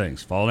favorite little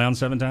sayings, fall down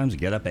 7 times,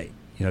 get up 8.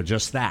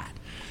 Just that.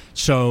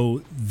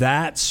 So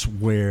that's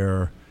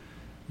where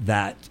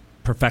that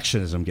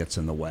perfectionism gets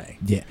in the way.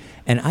 Yeah.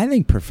 And I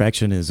think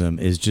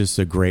perfectionism is just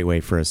a great way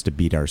for us to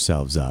beat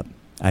ourselves up.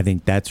 I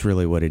think that's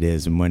really what it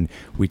is. And when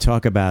we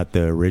talk about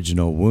the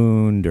original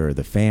wound or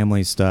the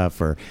family stuff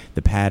or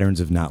the patterns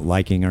of not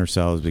liking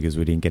ourselves because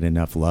we didn't get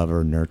enough love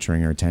or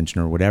nurturing or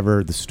attention or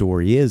whatever the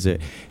story is that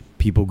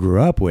people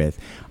grew up with,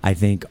 I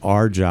think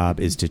our job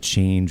is to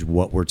change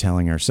what we're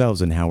telling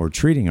ourselves and how we're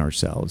treating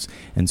ourselves.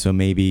 And so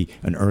maybe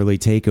an early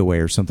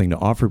takeaway or something to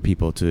offer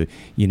people to,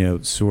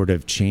 sort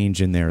of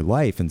change in their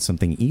life, and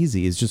something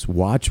easy is just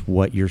watch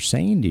what you're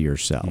saying to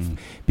yourself,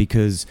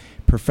 because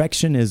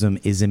perfectionism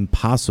is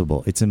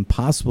impossible. It's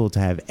impossible to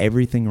have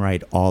everything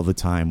right all the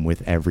time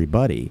with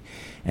everybody.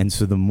 And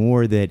so the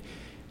more that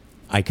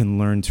I can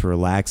learn to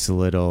relax a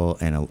little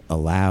and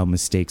allow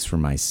mistakes for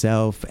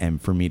myself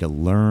and for me to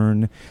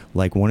learn.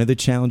 Like, one of the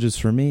challenges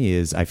for me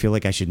is I feel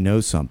like I should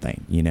know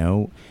something, you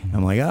know?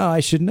 I'm like, oh, I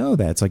should know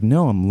that. It's like,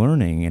 no, I'm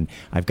learning. And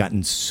I've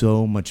gotten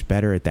so much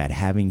better at that,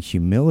 having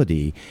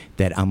humility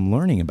that I'm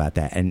learning about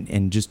that.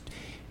 And just,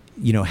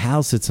 you know,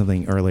 Hal said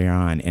something earlier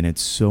on, and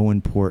it's so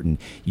important.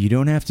 You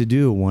don't have to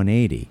do a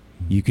 180.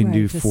 You can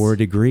do 4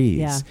 degrees.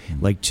 Yeah.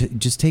 Like,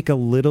 just take a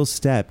little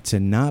step to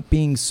not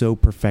being so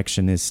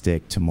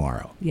perfectionistic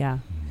tomorrow. Yeah.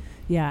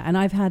 Yeah, and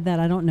I've had that.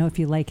 I don't know if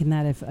you liken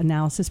that, if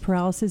analysis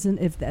paralysis, and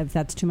if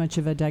that's too much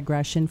of a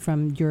digression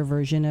from your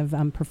version of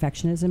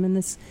perfectionism in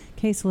this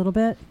case, a little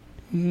bit.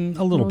 A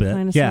little bit,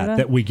 kind of, yeah, sorta?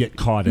 that we get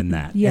caught in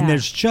that. Yeah. And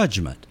there's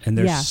judgment, and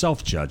there's Yeah.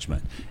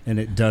 self-judgment, and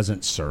it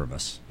doesn't serve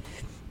us.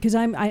 Because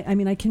I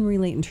mean, I can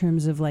relate in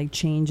terms of like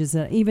changes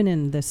that even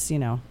in this, you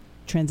know,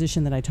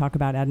 transition that I talk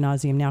about ad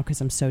nauseum now,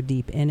 because I'm so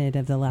deep in it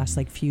of the last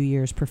like few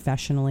years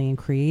professionally and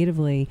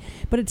creatively.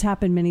 But it's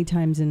happened many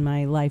times in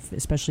my life,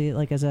 especially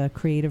like as a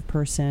creative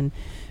person,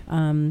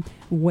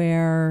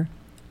 where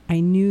I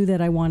knew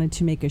that I wanted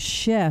to make a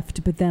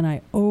shift, but then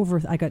I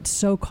got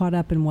so caught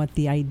up in what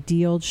the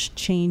ideal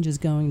change is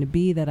going to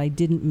be that I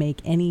didn't make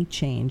any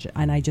change,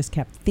 and I just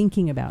kept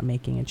thinking about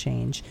making a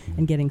change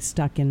and getting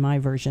stuck in my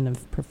version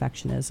of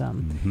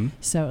perfectionism. Mm-hmm.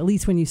 So at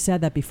least when you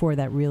said that before,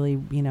 that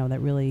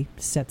really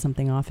set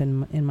something off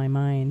in my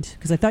mind,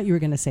 because I thought you were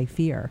going to say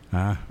fear.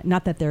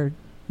 Not that they're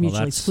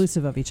mutually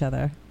exclusive of each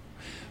other.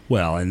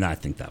 Well, and I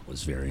think that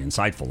was very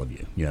insightful of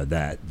you. You know,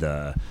 that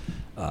the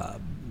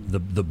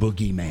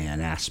boogeyman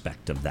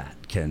aspect of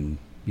that can,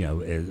 you know,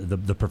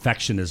 the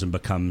perfectionism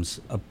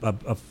becomes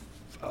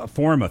a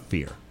form of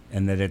fear,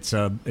 and that it's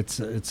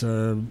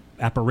a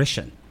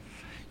apparition.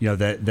 You know,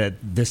 that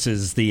this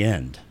is the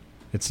end.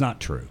 It's not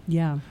true.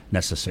 Yeah.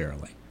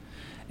 Necessarily.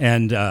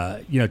 And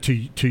you know,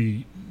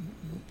 to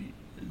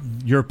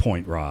your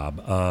point, Rob,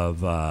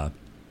 of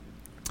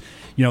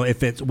you know,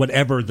 if it's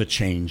whatever the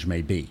change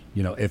may be,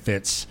 you know, if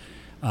it's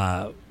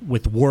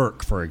with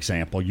work, for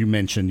example, you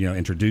mentioned, you know,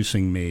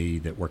 introducing me,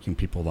 that working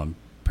people on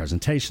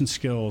presentation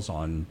skills,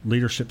 on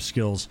leadership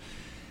skills,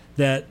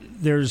 that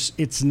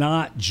it's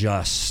not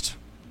just,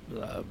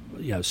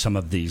 you know, some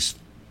of these,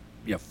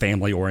 you know,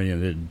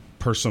 family-oriented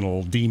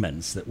personal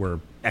demons that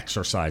we're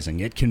exercising.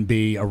 It can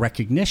be a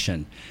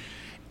recognition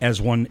as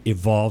one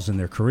evolves in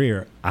their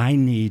career. I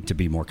need to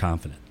be more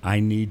confident. I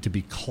need to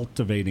be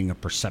cultivating a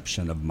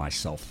perception of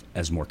myself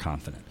as more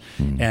confident,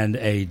 and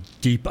a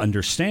deep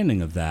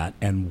understanding of that,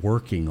 and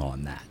working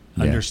on that,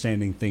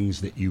 understanding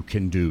things that you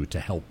can do to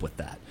help with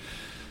that.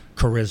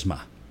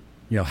 Charisma,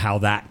 you know, how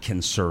that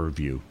can serve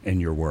you in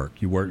your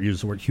work. You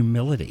use the word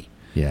humility.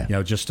 Yeah. You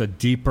know, just a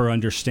deeper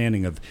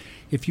understanding of,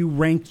 if you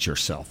ranked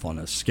yourself on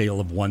a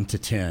scale of 1 to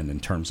 10 in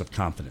terms of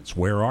confidence,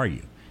 where are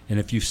you? And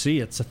if you see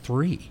it's a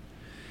 3,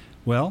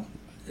 well,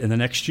 in the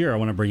next year, I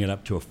want to bring it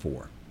up to a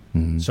 4,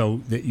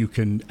 so that you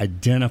can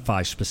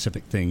identify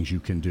specific things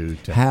you can do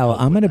to Hal,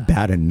 help I'm with at that.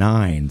 about a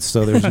 9,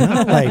 so there's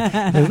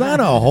not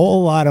a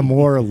whole lot of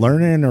more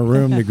learning or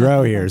room to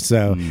grow here.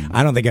 So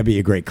I don't think I'd be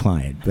a great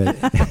client, but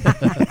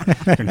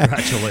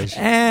Congratulations.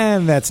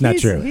 and that's not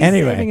true. He's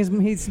Anyway,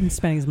 he's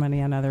spending his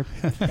money on other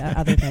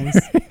things.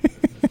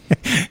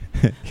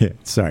 yeah,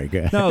 sorry, go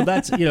ahead. No,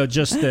 that's, you know,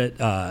 just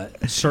that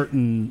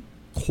certain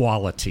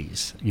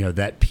qualities, you know,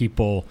 that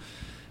people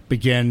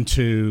begin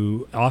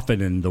to,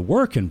 often in the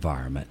work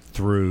environment,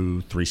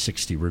 through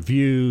 360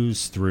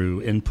 reviews,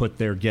 through input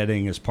they're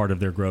getting as part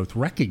of their growth,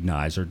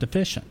 recognize are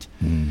deficient.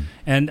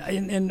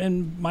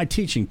 And my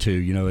teaching too,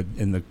 you know,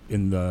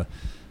 in the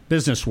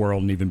business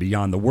world and even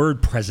beyond, the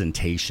word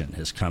presentation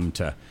has come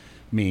to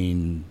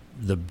mean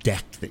the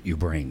deck that you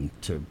bring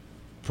to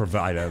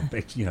provide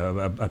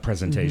a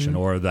presentation,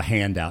 or the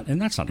handout,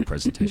 and that's not a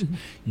presentation.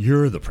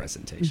 You're the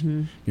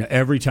presentation. You know,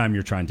 every time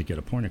you're trying to get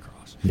a point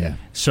across. Yeah.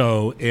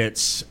 So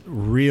it's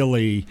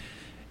really,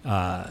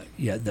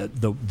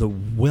 the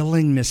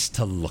willingness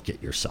to look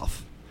at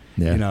yourself.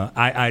 Yeah. You know,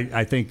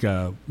 I think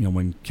you know,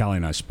 when Callie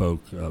and I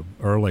spoke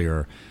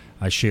earlier,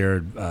 I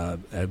shared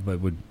it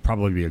would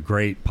probably be a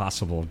great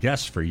possible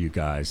guest for you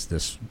guys.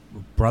 This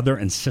brother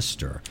and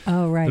sister,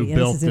 Oh, right. who Yeah,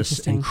 built this is this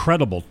interesting.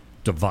 incredible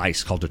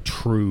device called a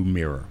true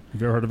mirror.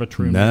 Have you ever heard of a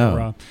true No. mirror,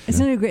 Rob?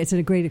 It's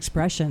a great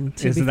expression.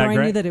 Too. Isn't Before that I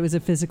great? knew that it was a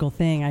physical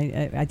thing,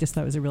 I just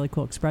thought it was a really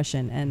cool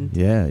expression. And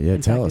Yeah,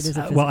 in tell fact, us. it is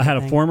a Well, I had a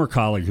physical thing. former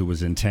colleague who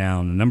was in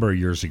town a number of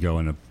years ago,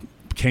 and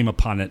came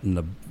upon it in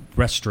the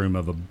restroom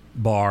of a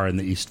bar in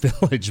the East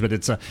Village. But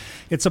it's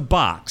a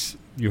box.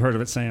 You heard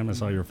of it, Sam? I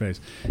saw your face.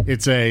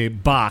 It's a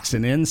box,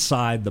 and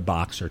inside the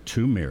box are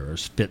 2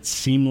 mirrors fit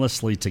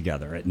seamlessly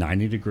together at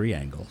 90-degree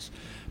angles,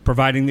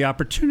 providing the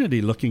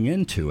opportunity, looking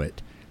into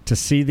it, to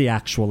see the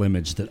actual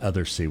image that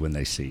others see when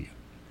they see you.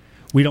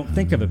 We don't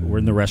think of it, but we're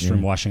in the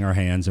restroom washing our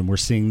hands, and we're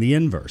seeing the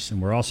inverse,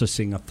 and we're also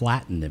seeing a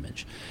flattened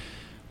image.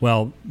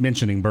 Well,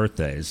 mentioning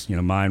birthdays, you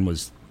know, mine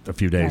was a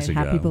few days ago.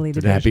 Happy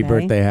belated Today- Happy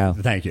birthday, Hal.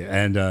 Thank you.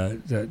 And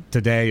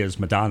today is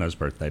Madonna's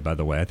birthday, by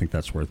the way. I think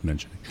that's worth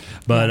mentioning.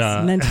 But Yes.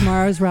 And then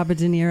tomorrow's Robert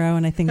De Niro,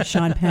 and I think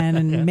Sean Penn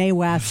and Mae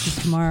West is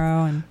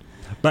tomorrow. And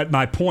But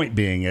my point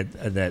being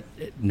that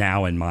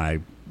now in my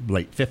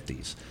late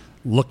 50s,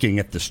 looking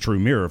at this true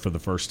mirror for the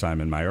first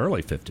time in my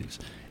early 50s,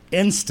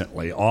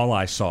 instantly all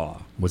I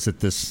saw was that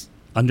this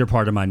under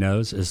part of my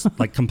nose is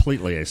like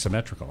completely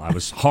asymmetrical. I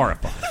was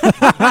horrified.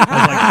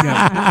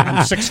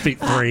 I'm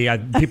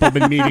 6'3". People have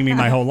been meeting me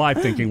my whole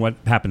life thinking, what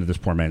happened to this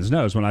poor man's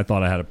nose, when I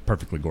thought I had a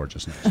perfectly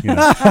gorgeous nose. So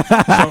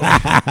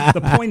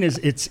the point is,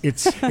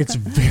 it's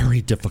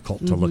very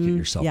difficult to look at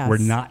yourself. Yes. We're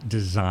not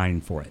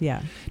designed for it.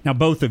 Yeah. Now,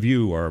 both of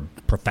you are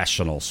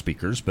professional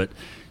speakers, but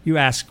you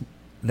ask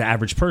the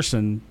average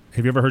person,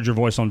 have you ever heard your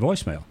voice on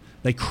voicemail?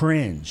 They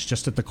cringe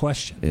just at the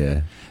question.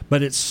 Yeah.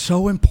 But it's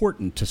so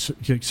important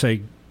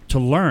to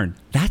learn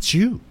that's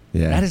you.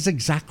 Yeah. That is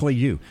exactly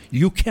you.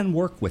 You can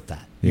work with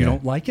that. You Yeah.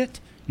 don't like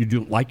it? You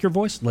don't like your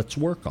voice? Let's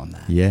work on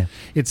that. Yeah.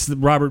 It's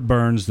Robert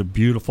Burns, the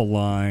beautiful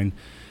line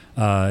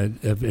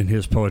in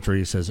his poetry.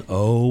 He says,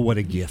 "Oh, what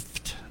a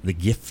gift, the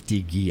gift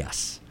he gives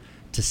us,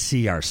 to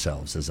see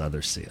ourselves as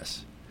others see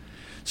us."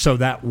 So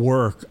that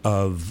work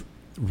of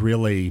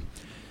really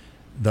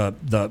the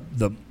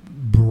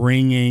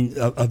bringing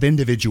of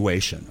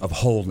individuation, of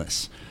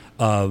wholeness,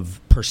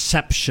 of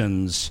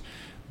perceptions,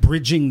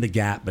 bridging the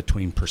gap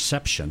between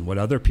perception, what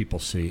other people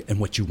see, and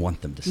what you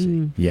want them to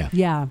see. Yeah.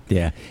 Yeah.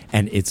 Yeah.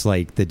 And it's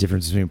like the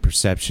difference between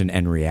perception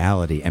and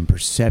reality. And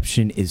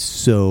perception is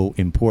so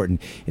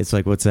important. It's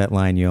like, what's that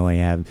line? You only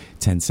have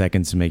 10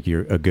 seconds to make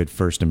a good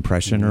first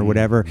impression or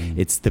whatever.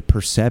 It's the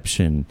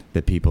perception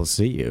that people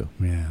see you.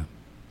 Yeah.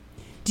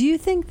 Do you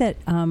think that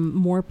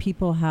more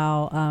people,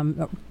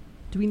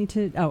 do we need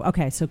to? Oh,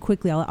 okay. So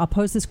quickly, I'll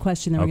pose this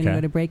question, then we're going to go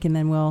to break, and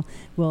then we'll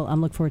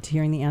look forward to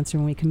hearing the answer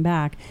when we come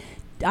back.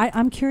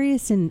 I'm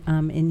curious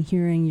in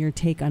hearing your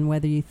take on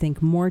whether you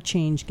think more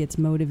change gets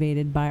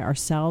motivated by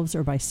ourselves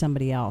or by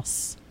somebody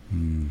else.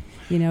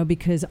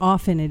 Because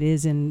often it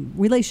is in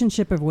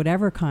relationship of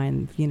whatever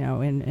kind,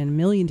 and a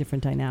million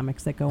different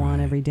dynamics that go on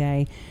every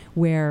day,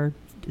 where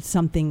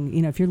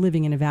something, if you're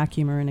living in a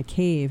vacuum or in a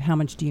cave, how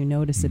much do you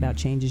notice about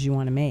changes you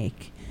want to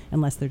make?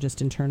 Unless they're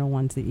just internal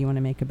ones that you want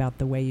to make about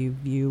the way you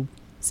view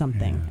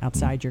something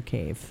outside your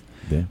cave.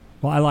 Yeah.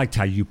 Well, I liked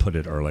how you put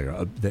it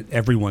earlier, that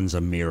everyone's a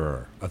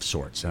mirror of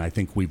sorts. And I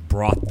think we've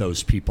brought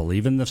those people,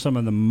 even some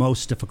of the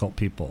most difficult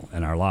people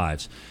in our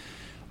lives,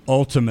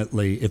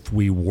 ultimately, if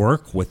we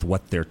work with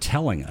what they're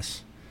telling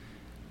us,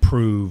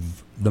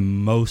 prove the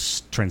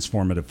most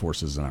transformative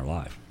forces in our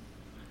life.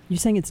 You're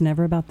saying it's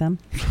never about them?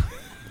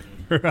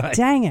 Right.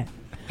 Dang it.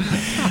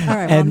 All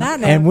right, on that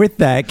note. And with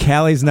that,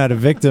 Callie's not a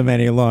victim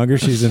any longer.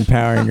 She's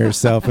empowering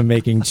herself and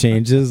making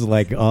changes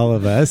like all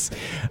of us.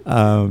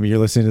 You're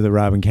listening to The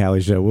Rob and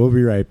Callie Show. We'll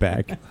be right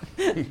back.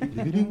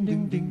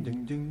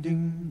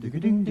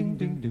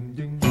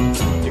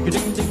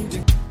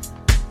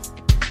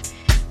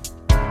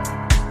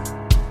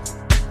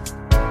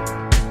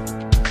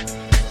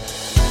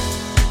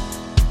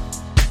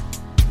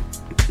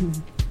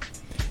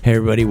 Hey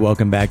everybody,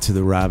 welcome back to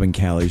the Rob and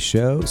Callie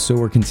Show. So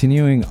we're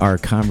continuing our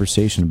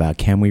conversation about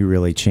can we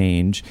really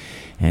change,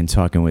 and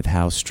talking with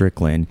Hal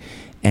Strickland.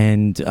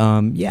 And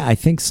I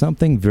think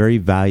something very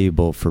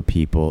valuable for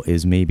people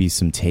is maybe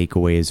some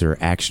takeaways or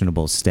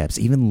actionable steps,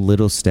 even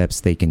little steps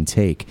they can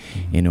take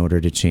in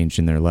order to change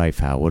in their life.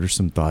 Hal, what are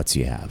some thoughts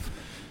you have?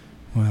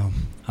 Well,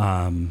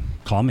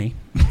 call me.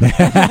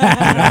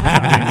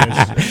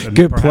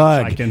 Good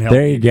plug. I can help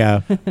there you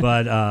go.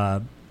 But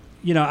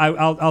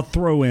I'll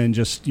throw in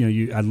just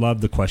I love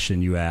the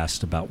question you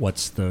asked about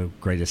what's the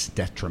greatest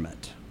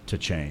detriment to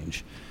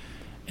change,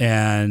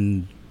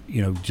 and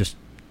just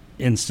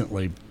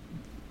instantly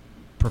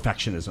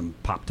perfectionism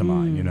popped to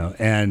mind.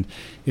 And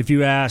if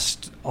you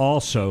asked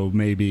also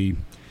maybe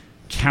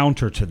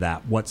counter to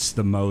that, what's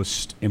the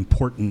most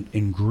important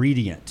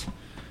ingredient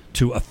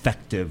to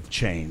effective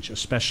change,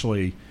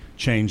 especially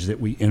change that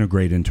we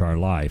integrate into our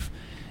life,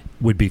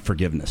 would be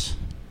forgiveness.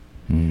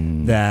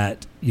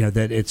 That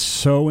that it's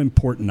so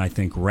important, I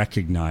think,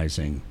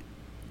 recognizing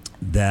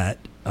that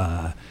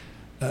a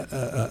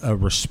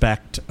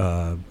respect,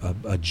 a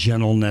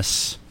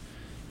gentleness,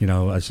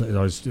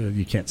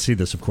 you can't see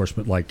this, of course,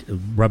 but like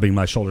rubbing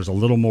my shoulders, a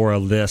little more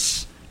of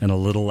this and a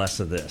little less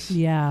of this.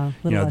 Yeah, a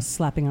little less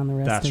slapping on the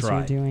wrist that's as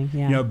right. you're doing.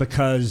 Yeah,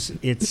 because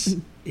it's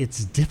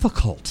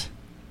difficult.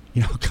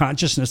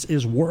 Consciousness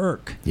is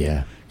work.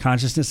 Yeah,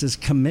 consciousness is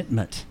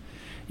commitment.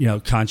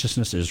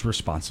 Consciousness is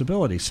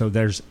responsibility. So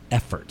there's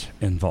effort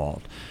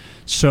involved.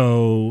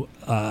 So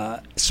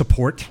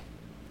support,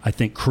 I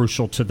think,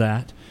 crucial to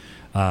that.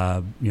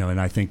 And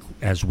I think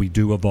as we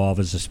do evolve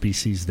as a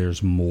species,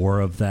 there's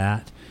more of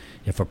that.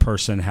 If a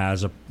person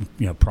has a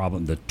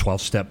problem, the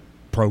 12-step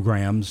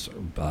programs,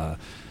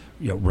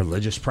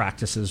 religious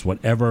practices,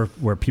 whatever,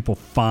 where people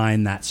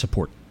find that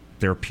support,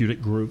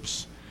 therapeutic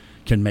groups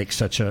can make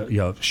such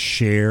a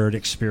shared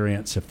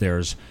experience. If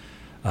there's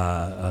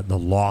the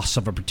loss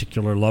of a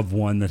particular loved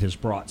one that has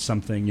brought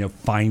something,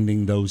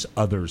 finding those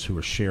others who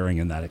are sharing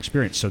in that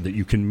experience so that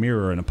you can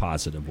mirror in a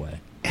positive way.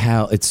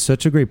 Hal, it's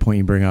such a great point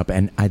you bring up,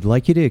 and I'd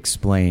like you to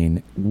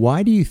explain,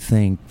 why do you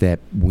think that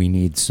we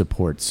need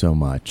support so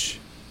much?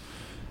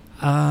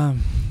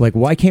 Like,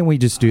 why can't we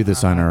just do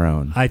this on our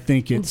own? I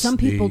think And it's some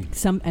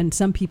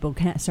people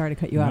can't. Sorry to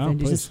cut you off. No, And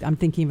please. I'm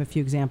thinking of a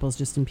few examples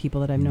just in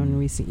people that I've known in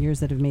recent years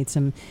that have made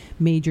some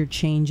major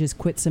changes,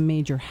 quit some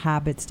major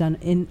habits,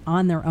 done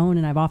on their own,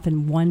 and I've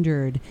often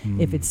wondered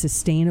if it's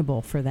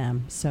sustainable for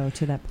them. So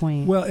to that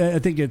point, Well, I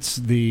think it's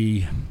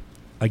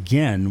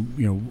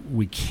again,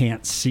 we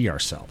can't see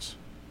ourselves,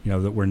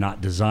 that we're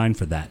not designed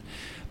for that.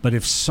 But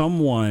if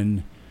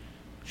someone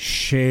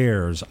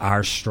shares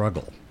our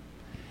struggle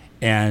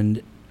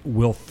and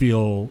we'll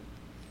feel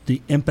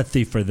the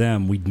empathy for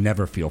them we'd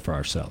never feel for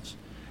ourselves.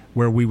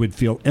 Where we would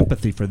feel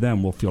empathy for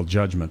them, we'll feel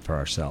judgment for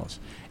ourselves.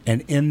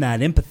 And in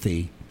that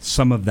empathy,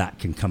 some of that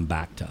can come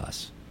back to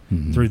us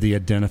through the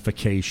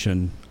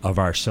identification of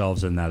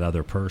ourselves and that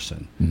other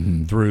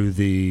person, through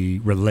the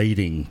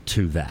relating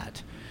to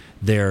that.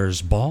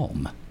 There's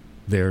balm,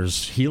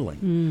 there's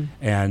healing,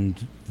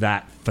 and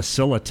that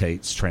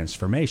facilitates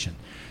transformation.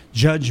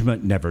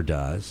 Judgment never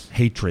does.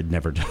 Hatred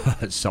never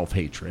does.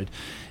 Self-hatred.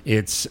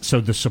 So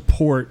the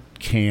support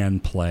can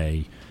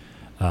play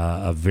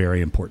a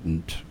very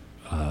important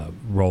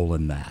role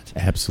in that.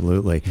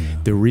 Absolutely. Yeah.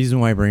 The reason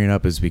why I bring it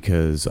up is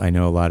because I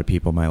know a lot of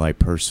people in my life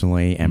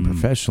personally and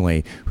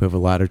professionally who have a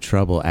lot of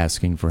trouble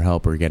asking for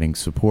help or getting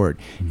support,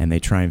 and they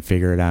try and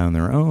figure it out on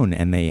their own,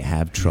 and they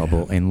have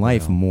trouble in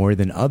life more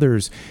than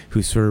others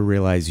who sort of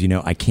realize,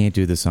 I can't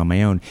do this on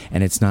my own,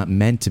 and it's not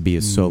meant to be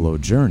a solo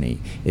journey.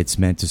 It's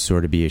meant to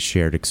sort of be a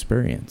shared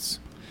experience.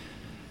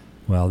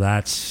 Well,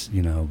 that's,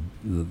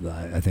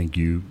 I think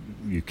you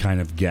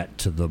kind of get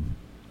to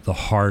the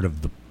heart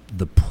of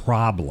the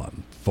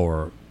problem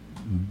for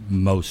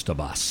most of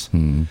us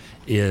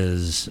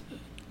is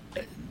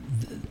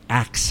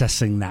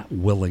accessing that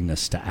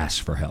willingness to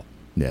ask for help,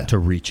 to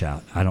reach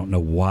out. I don't know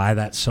why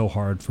that's so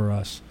hard for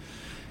us.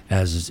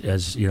 As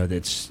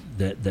it's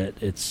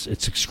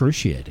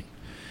excruciating,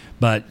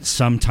 but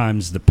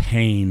sometimes the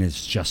pain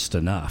is just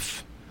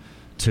enough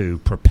to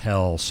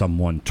propel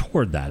someone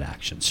toward that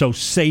action. So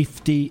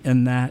safety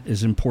in that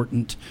is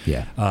important.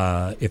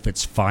 If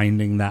it's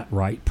finding that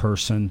right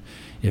person,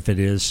 if it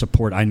is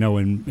support. I know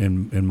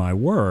in my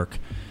work,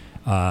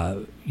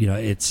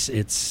 it's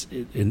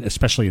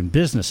especially in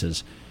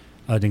businesses,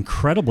 an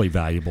incredibly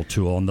valuable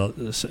tool. And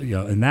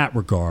in that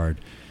regard,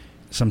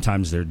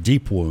 sometimes there are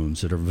deep wounds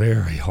that are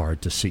very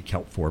hard to seek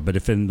help for. But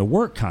if in the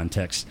work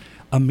context,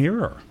 a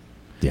mirror,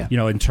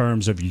 in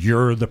terms of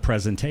you're the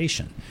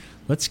presentation.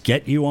 Let's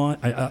get you on,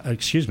 I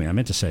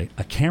meant to say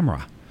a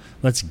camera.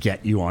 Let's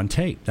get you on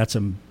tape. That's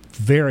a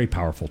very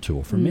powerful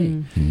tool for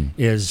me,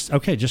 is,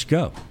 okay, just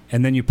go.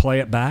 And then you play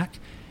it back,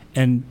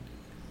 and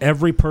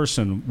every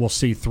person will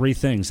see three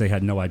things they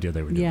had no idea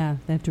they were doing. Yeah,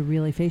 they have to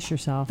really face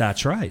yourself.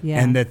 That's right.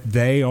 Yeah. And that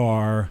they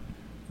are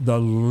the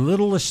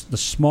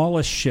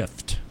smallest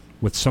shift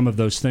with some of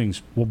those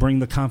things will bring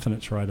the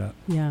confidence right up.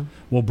 Yeah.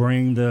 Will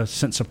bring the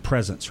sense of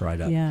presence right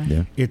up.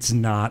 Yeah. It's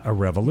not a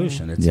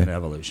revolution. It's an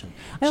evolution.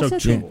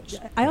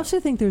 I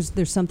also think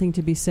there's something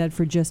to be said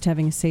for just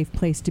having a safe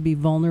place to be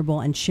vulnerable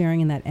and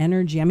sharing in that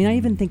energy. I mean, I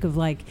even think of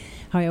like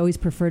how I always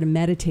prefer to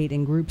meditate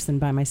in groups than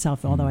by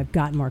myself, although I've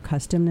gotten more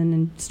accustomed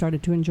and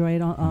started to enjoy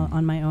it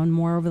on my own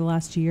more over the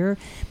last year.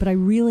 But I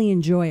really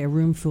enjoy a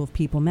room full of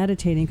people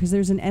meditating because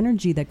there's an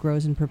energy that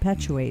grows and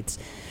perpetuates.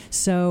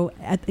 So,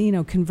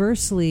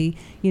 conversely,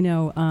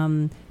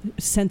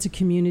 sense of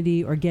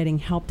community or getting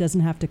help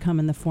doesn't have to come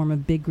in the form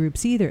of big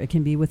groups either. It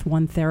can be with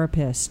one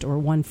therapist or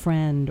one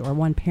friend or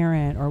one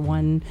parent or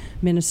one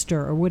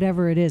minister or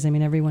whatever it is. I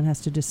mean, everyone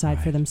has to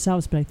decide for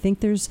themselves. But I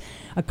think there's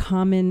a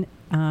common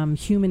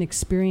human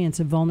experience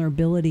of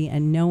vulnerability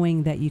and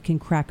knowing that you can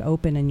crack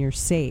open and you're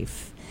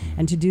safe.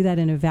 And to do that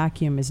in a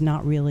vacuum is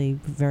not really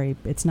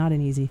it's not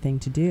an easy thing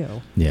to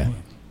do. Yeah.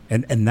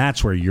 And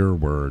that's where your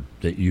word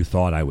that you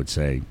thought I would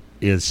say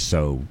is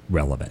so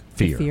relevant.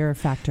 Fear. The fear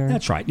factor.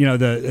 That's right. When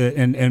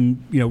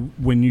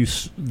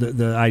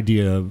the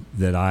idea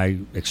that I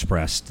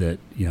expressed that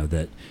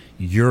that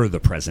you're the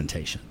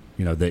presentation.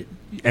 That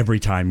every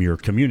time you're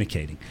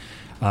communicating.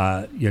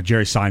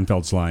 Jerry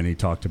Seinfeld's line. He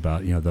talked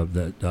about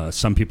that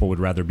some people would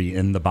rather be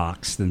in the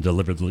box than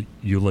deliver the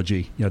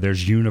eulogy.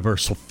 There's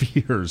universal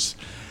fears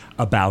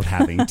about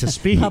having to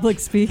speak. Public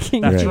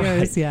speaking. That's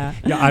right. Yeah,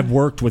 I've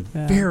worked with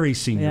very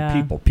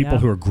senior people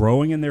who are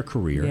growing in their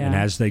career, and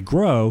as they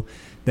grow,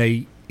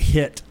 they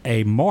hit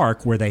a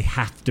mark where they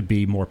have to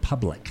be more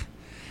public,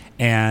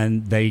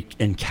 and they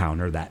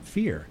encounter that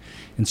fear.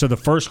 And so the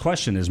first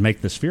question is, make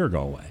this fear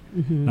go away.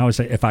 And I always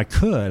say, if I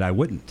could, I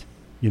wouldn't.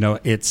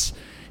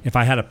 If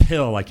I had a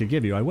pill I could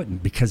give you, I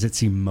wouldn't, because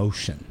it's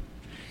emotion.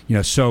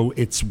 So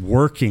it's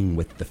working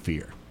with the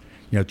fear,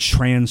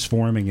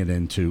 transforming it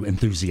into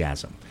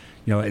enthusiasm.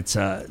 It's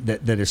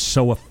that is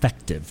so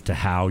effective to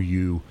how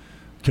you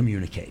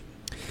communicate.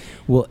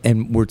 Well,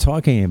 and we're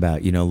talking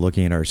about,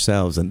 looking at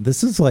ourselves. And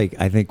this is I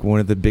think one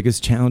of the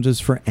biggest challenges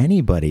for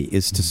anybody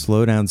is to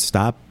slow down,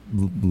 stop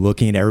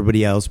looking at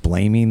everybody else,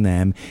 blaming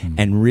them,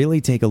 and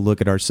really take a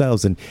look at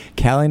ourselves. And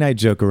Callie and I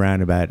joke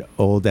around about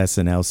old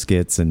SNL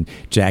skits and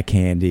Jack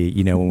Handy.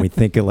 When we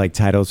think of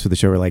titles for the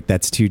show, we're like,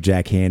 that's too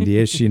Jack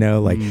Handy-ish,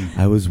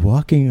 I was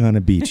walking on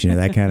a beach,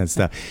 that kind of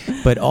stuff.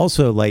 But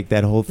also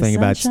that whole thing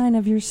about sunshine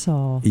of your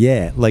soul.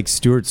 Yeah,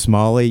 Stuart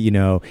Smalley,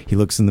 he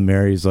looks in the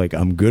mirror, he's like,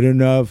 I'm good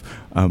enough,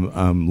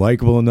 I'm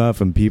likable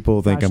enough, and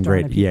people think I'm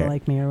great. People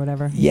like me or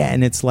whatever. Yeah,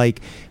 and it's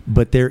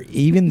but there,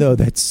 even though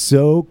that's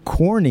so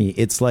corny,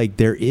 it's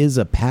there is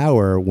a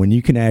power when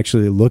you can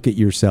actually look at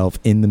yourself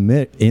in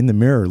the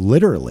mirror,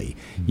 literally,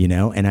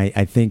 and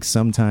I think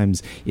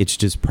sometimes it's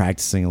just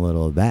practicing a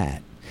little of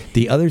that.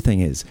 The other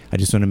thing is, I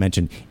just want to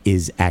mention,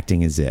 is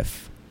acting as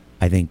if.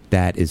 I think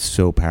that is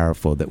so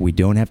powerful that we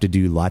don't have to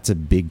do lots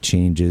of big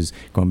changes,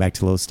 going back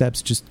to little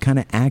steps, just kind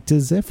of act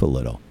as if a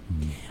little.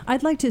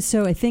 I'd like to,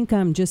 so I think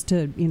just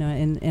to,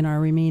 in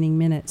our remaining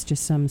minutes,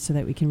 just so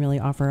that we can really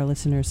offer our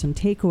listeners some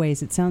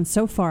takeaways. It sounds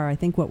so far, I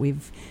think what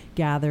we've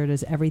gathered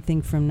is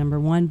everything from number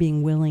one,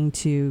 being willing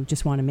to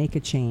just want to make a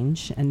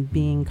change and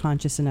being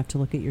conscious enough to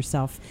look at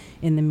yourself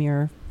in the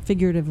mirror,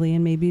 figuratively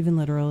and maybe even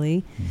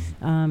literally,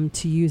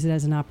 to use it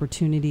as an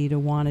opportunity to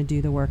want to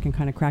do the work and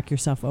kind of crack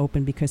yourself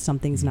open because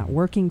something's not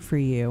working for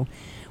you.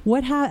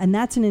 And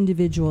that's an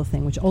individual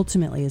thing, which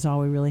ultimately is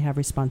all we really have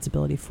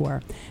responsibility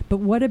for. But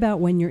what about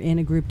when you're in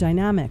a group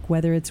dynamic,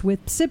 whether it's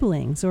with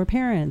siblings or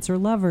parents or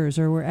lovers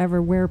or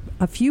wherever, where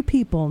a few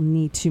people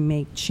need to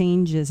make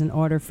changes in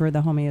order for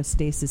the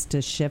homeostasis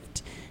to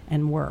shift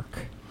and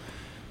work?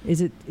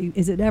 Is it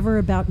ever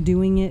about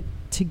doing it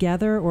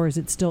together, or is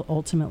it still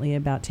ultimately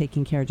about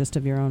taking care just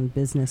of your own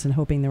business and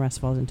hoping the rest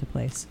falls into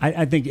place?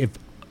 I think if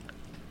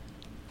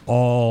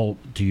all,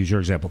 to use your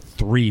example,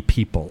 3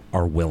 people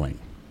are willing,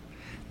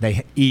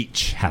 they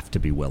each have to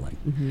be willing.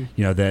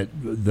 That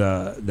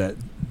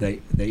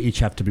they each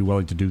have to be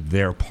willing to do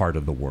their part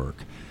of the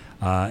work,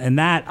 and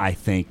that, I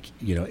think,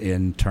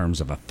 in terms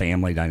of a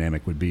family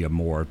dynamic, would be a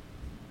more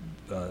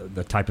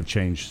the type of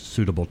change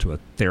suitable to a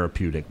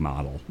therapeutic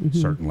model.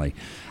 Certainly,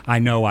 I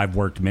know I've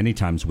worked many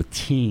times with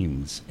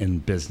teams in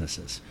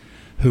businesses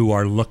who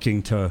are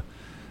looking to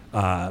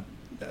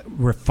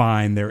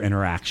refine their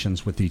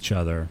interactions with each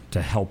other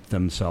to help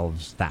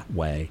themselves that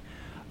way,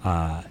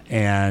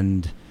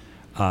 and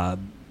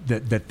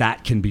that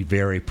can be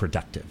very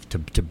productive to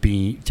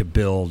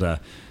build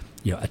a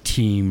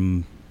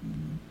team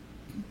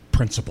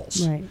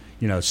principles, right?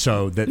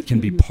 So that can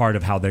be part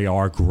of how they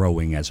are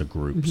growing as a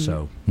group.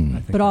 So, I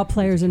think but all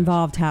players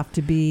involved have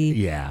to be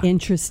Yeah.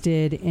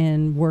 interested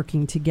in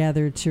working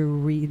together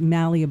to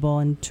malleable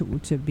and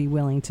to be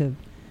willing to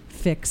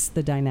fix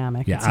the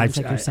dynamic. Yeah, it sounds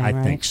like you're saying, I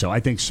right? think so. I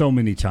think so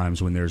many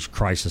times when there's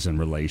crisis in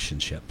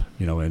relationship,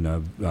 in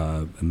a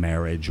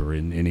marriage or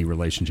in any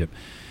relationship,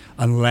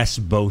 unless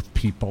both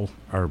people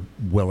are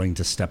willing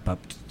to step up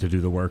to do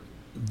the work,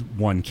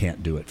 one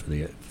can't do it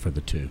for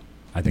the two.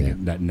 I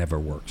think that never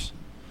works.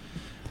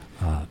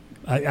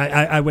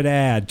 I would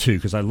add too,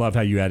 because I love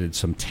how you added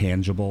some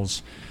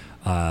tangibles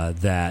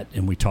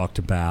and we talked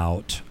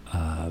about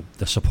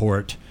the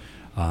support,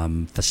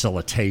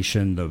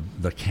 facilitation,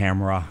 the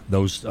camera,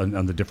 those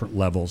on the different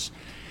levels.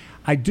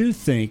 I do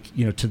think,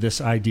 to this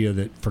idea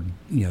that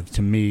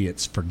to me,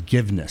 it's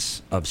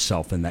forgiveness of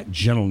self and that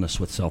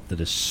gentleness with self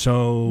that is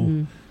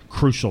so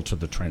crucial to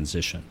the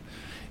transition,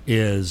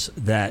 is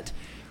that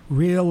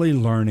really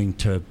learning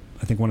to,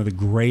 I think one of the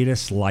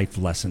greatest life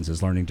lessons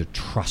is learning to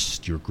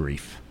trust your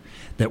grief.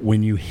 That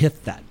when you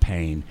hit that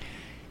pain,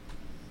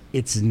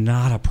 it's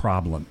not a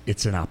problem,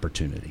 it's an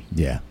opportunity.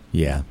 Yeah.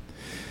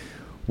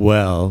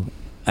 Well,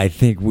 I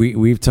think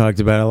we've talked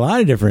about a lot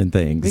of different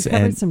things. We've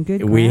covered some good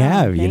ground. We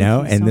have, Thank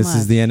and so this much.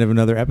 is the end of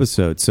another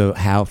episode. So,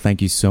 Hal,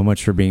 thank you so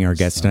much for being our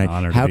guest It's an tonight.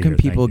 honor to How be can here.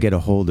 people Thank you. get a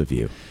hold of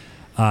you?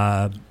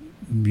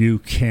 You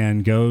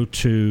can go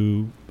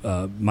to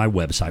my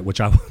website,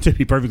 which I want to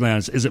be perfectly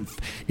honest,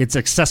 it's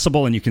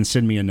accessible and you can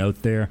send me a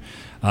note there.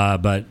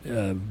 But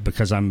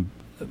because I'm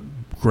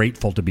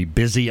grateful to be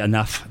busy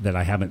enough that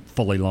I haven't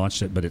fully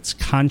launched it, but it's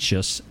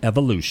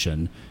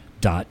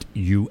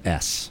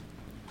consciousevolution.us.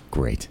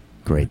 Great.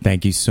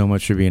 Thank you so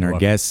much for being our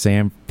welcome. guest.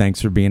 Sam,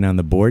 thanks for being on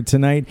the board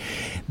tonight.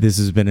 This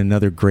has been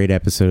another great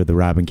episode of The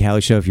Rob and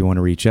Callie Show. If you want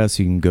to reach us,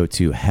 you can go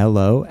to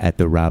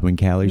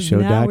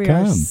hello@therobandcallieshow.com. Now we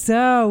are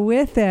so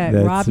with it.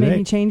 That's Rob made right.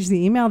 me change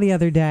the email the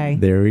other day.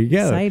 There we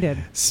go. Excited.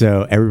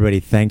 So, everybody,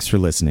 thanks for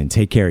listening.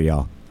 Take care,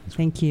 y'all.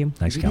 Thank you.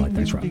 Thanks, Callie.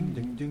 Thanks, Rob.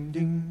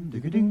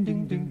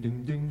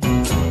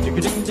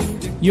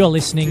 You're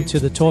listening to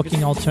the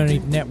Talking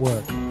Alternative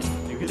Network.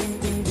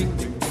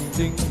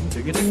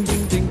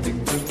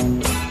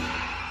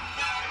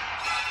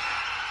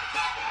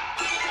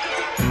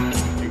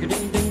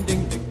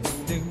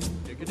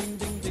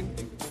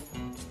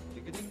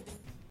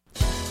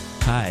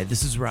 Hi,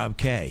 this is Rob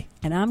Kay,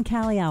 And I'm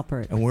Callie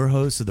Alpert. and we're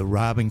hosts of The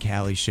Rob and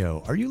Callie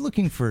Show. Are you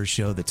looking for a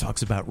show that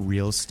talks about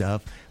real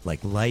stuff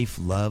like life,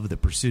 love, the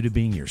pursuit of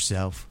being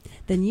yourself?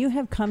 then you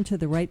have come to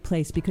the right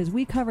place, because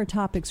we cover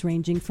topics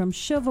ranging from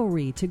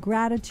chivalry to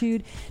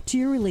gratitude to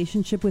your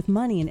relationship with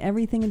money and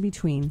everything in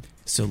between.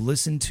 So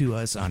listen to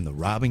us on The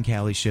Rob and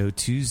Callie Show,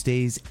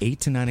 Tuesdays, 8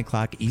 to 9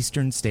 o'clock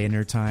Eastern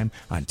Standard Time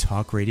on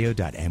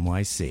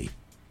talkradio.nyc.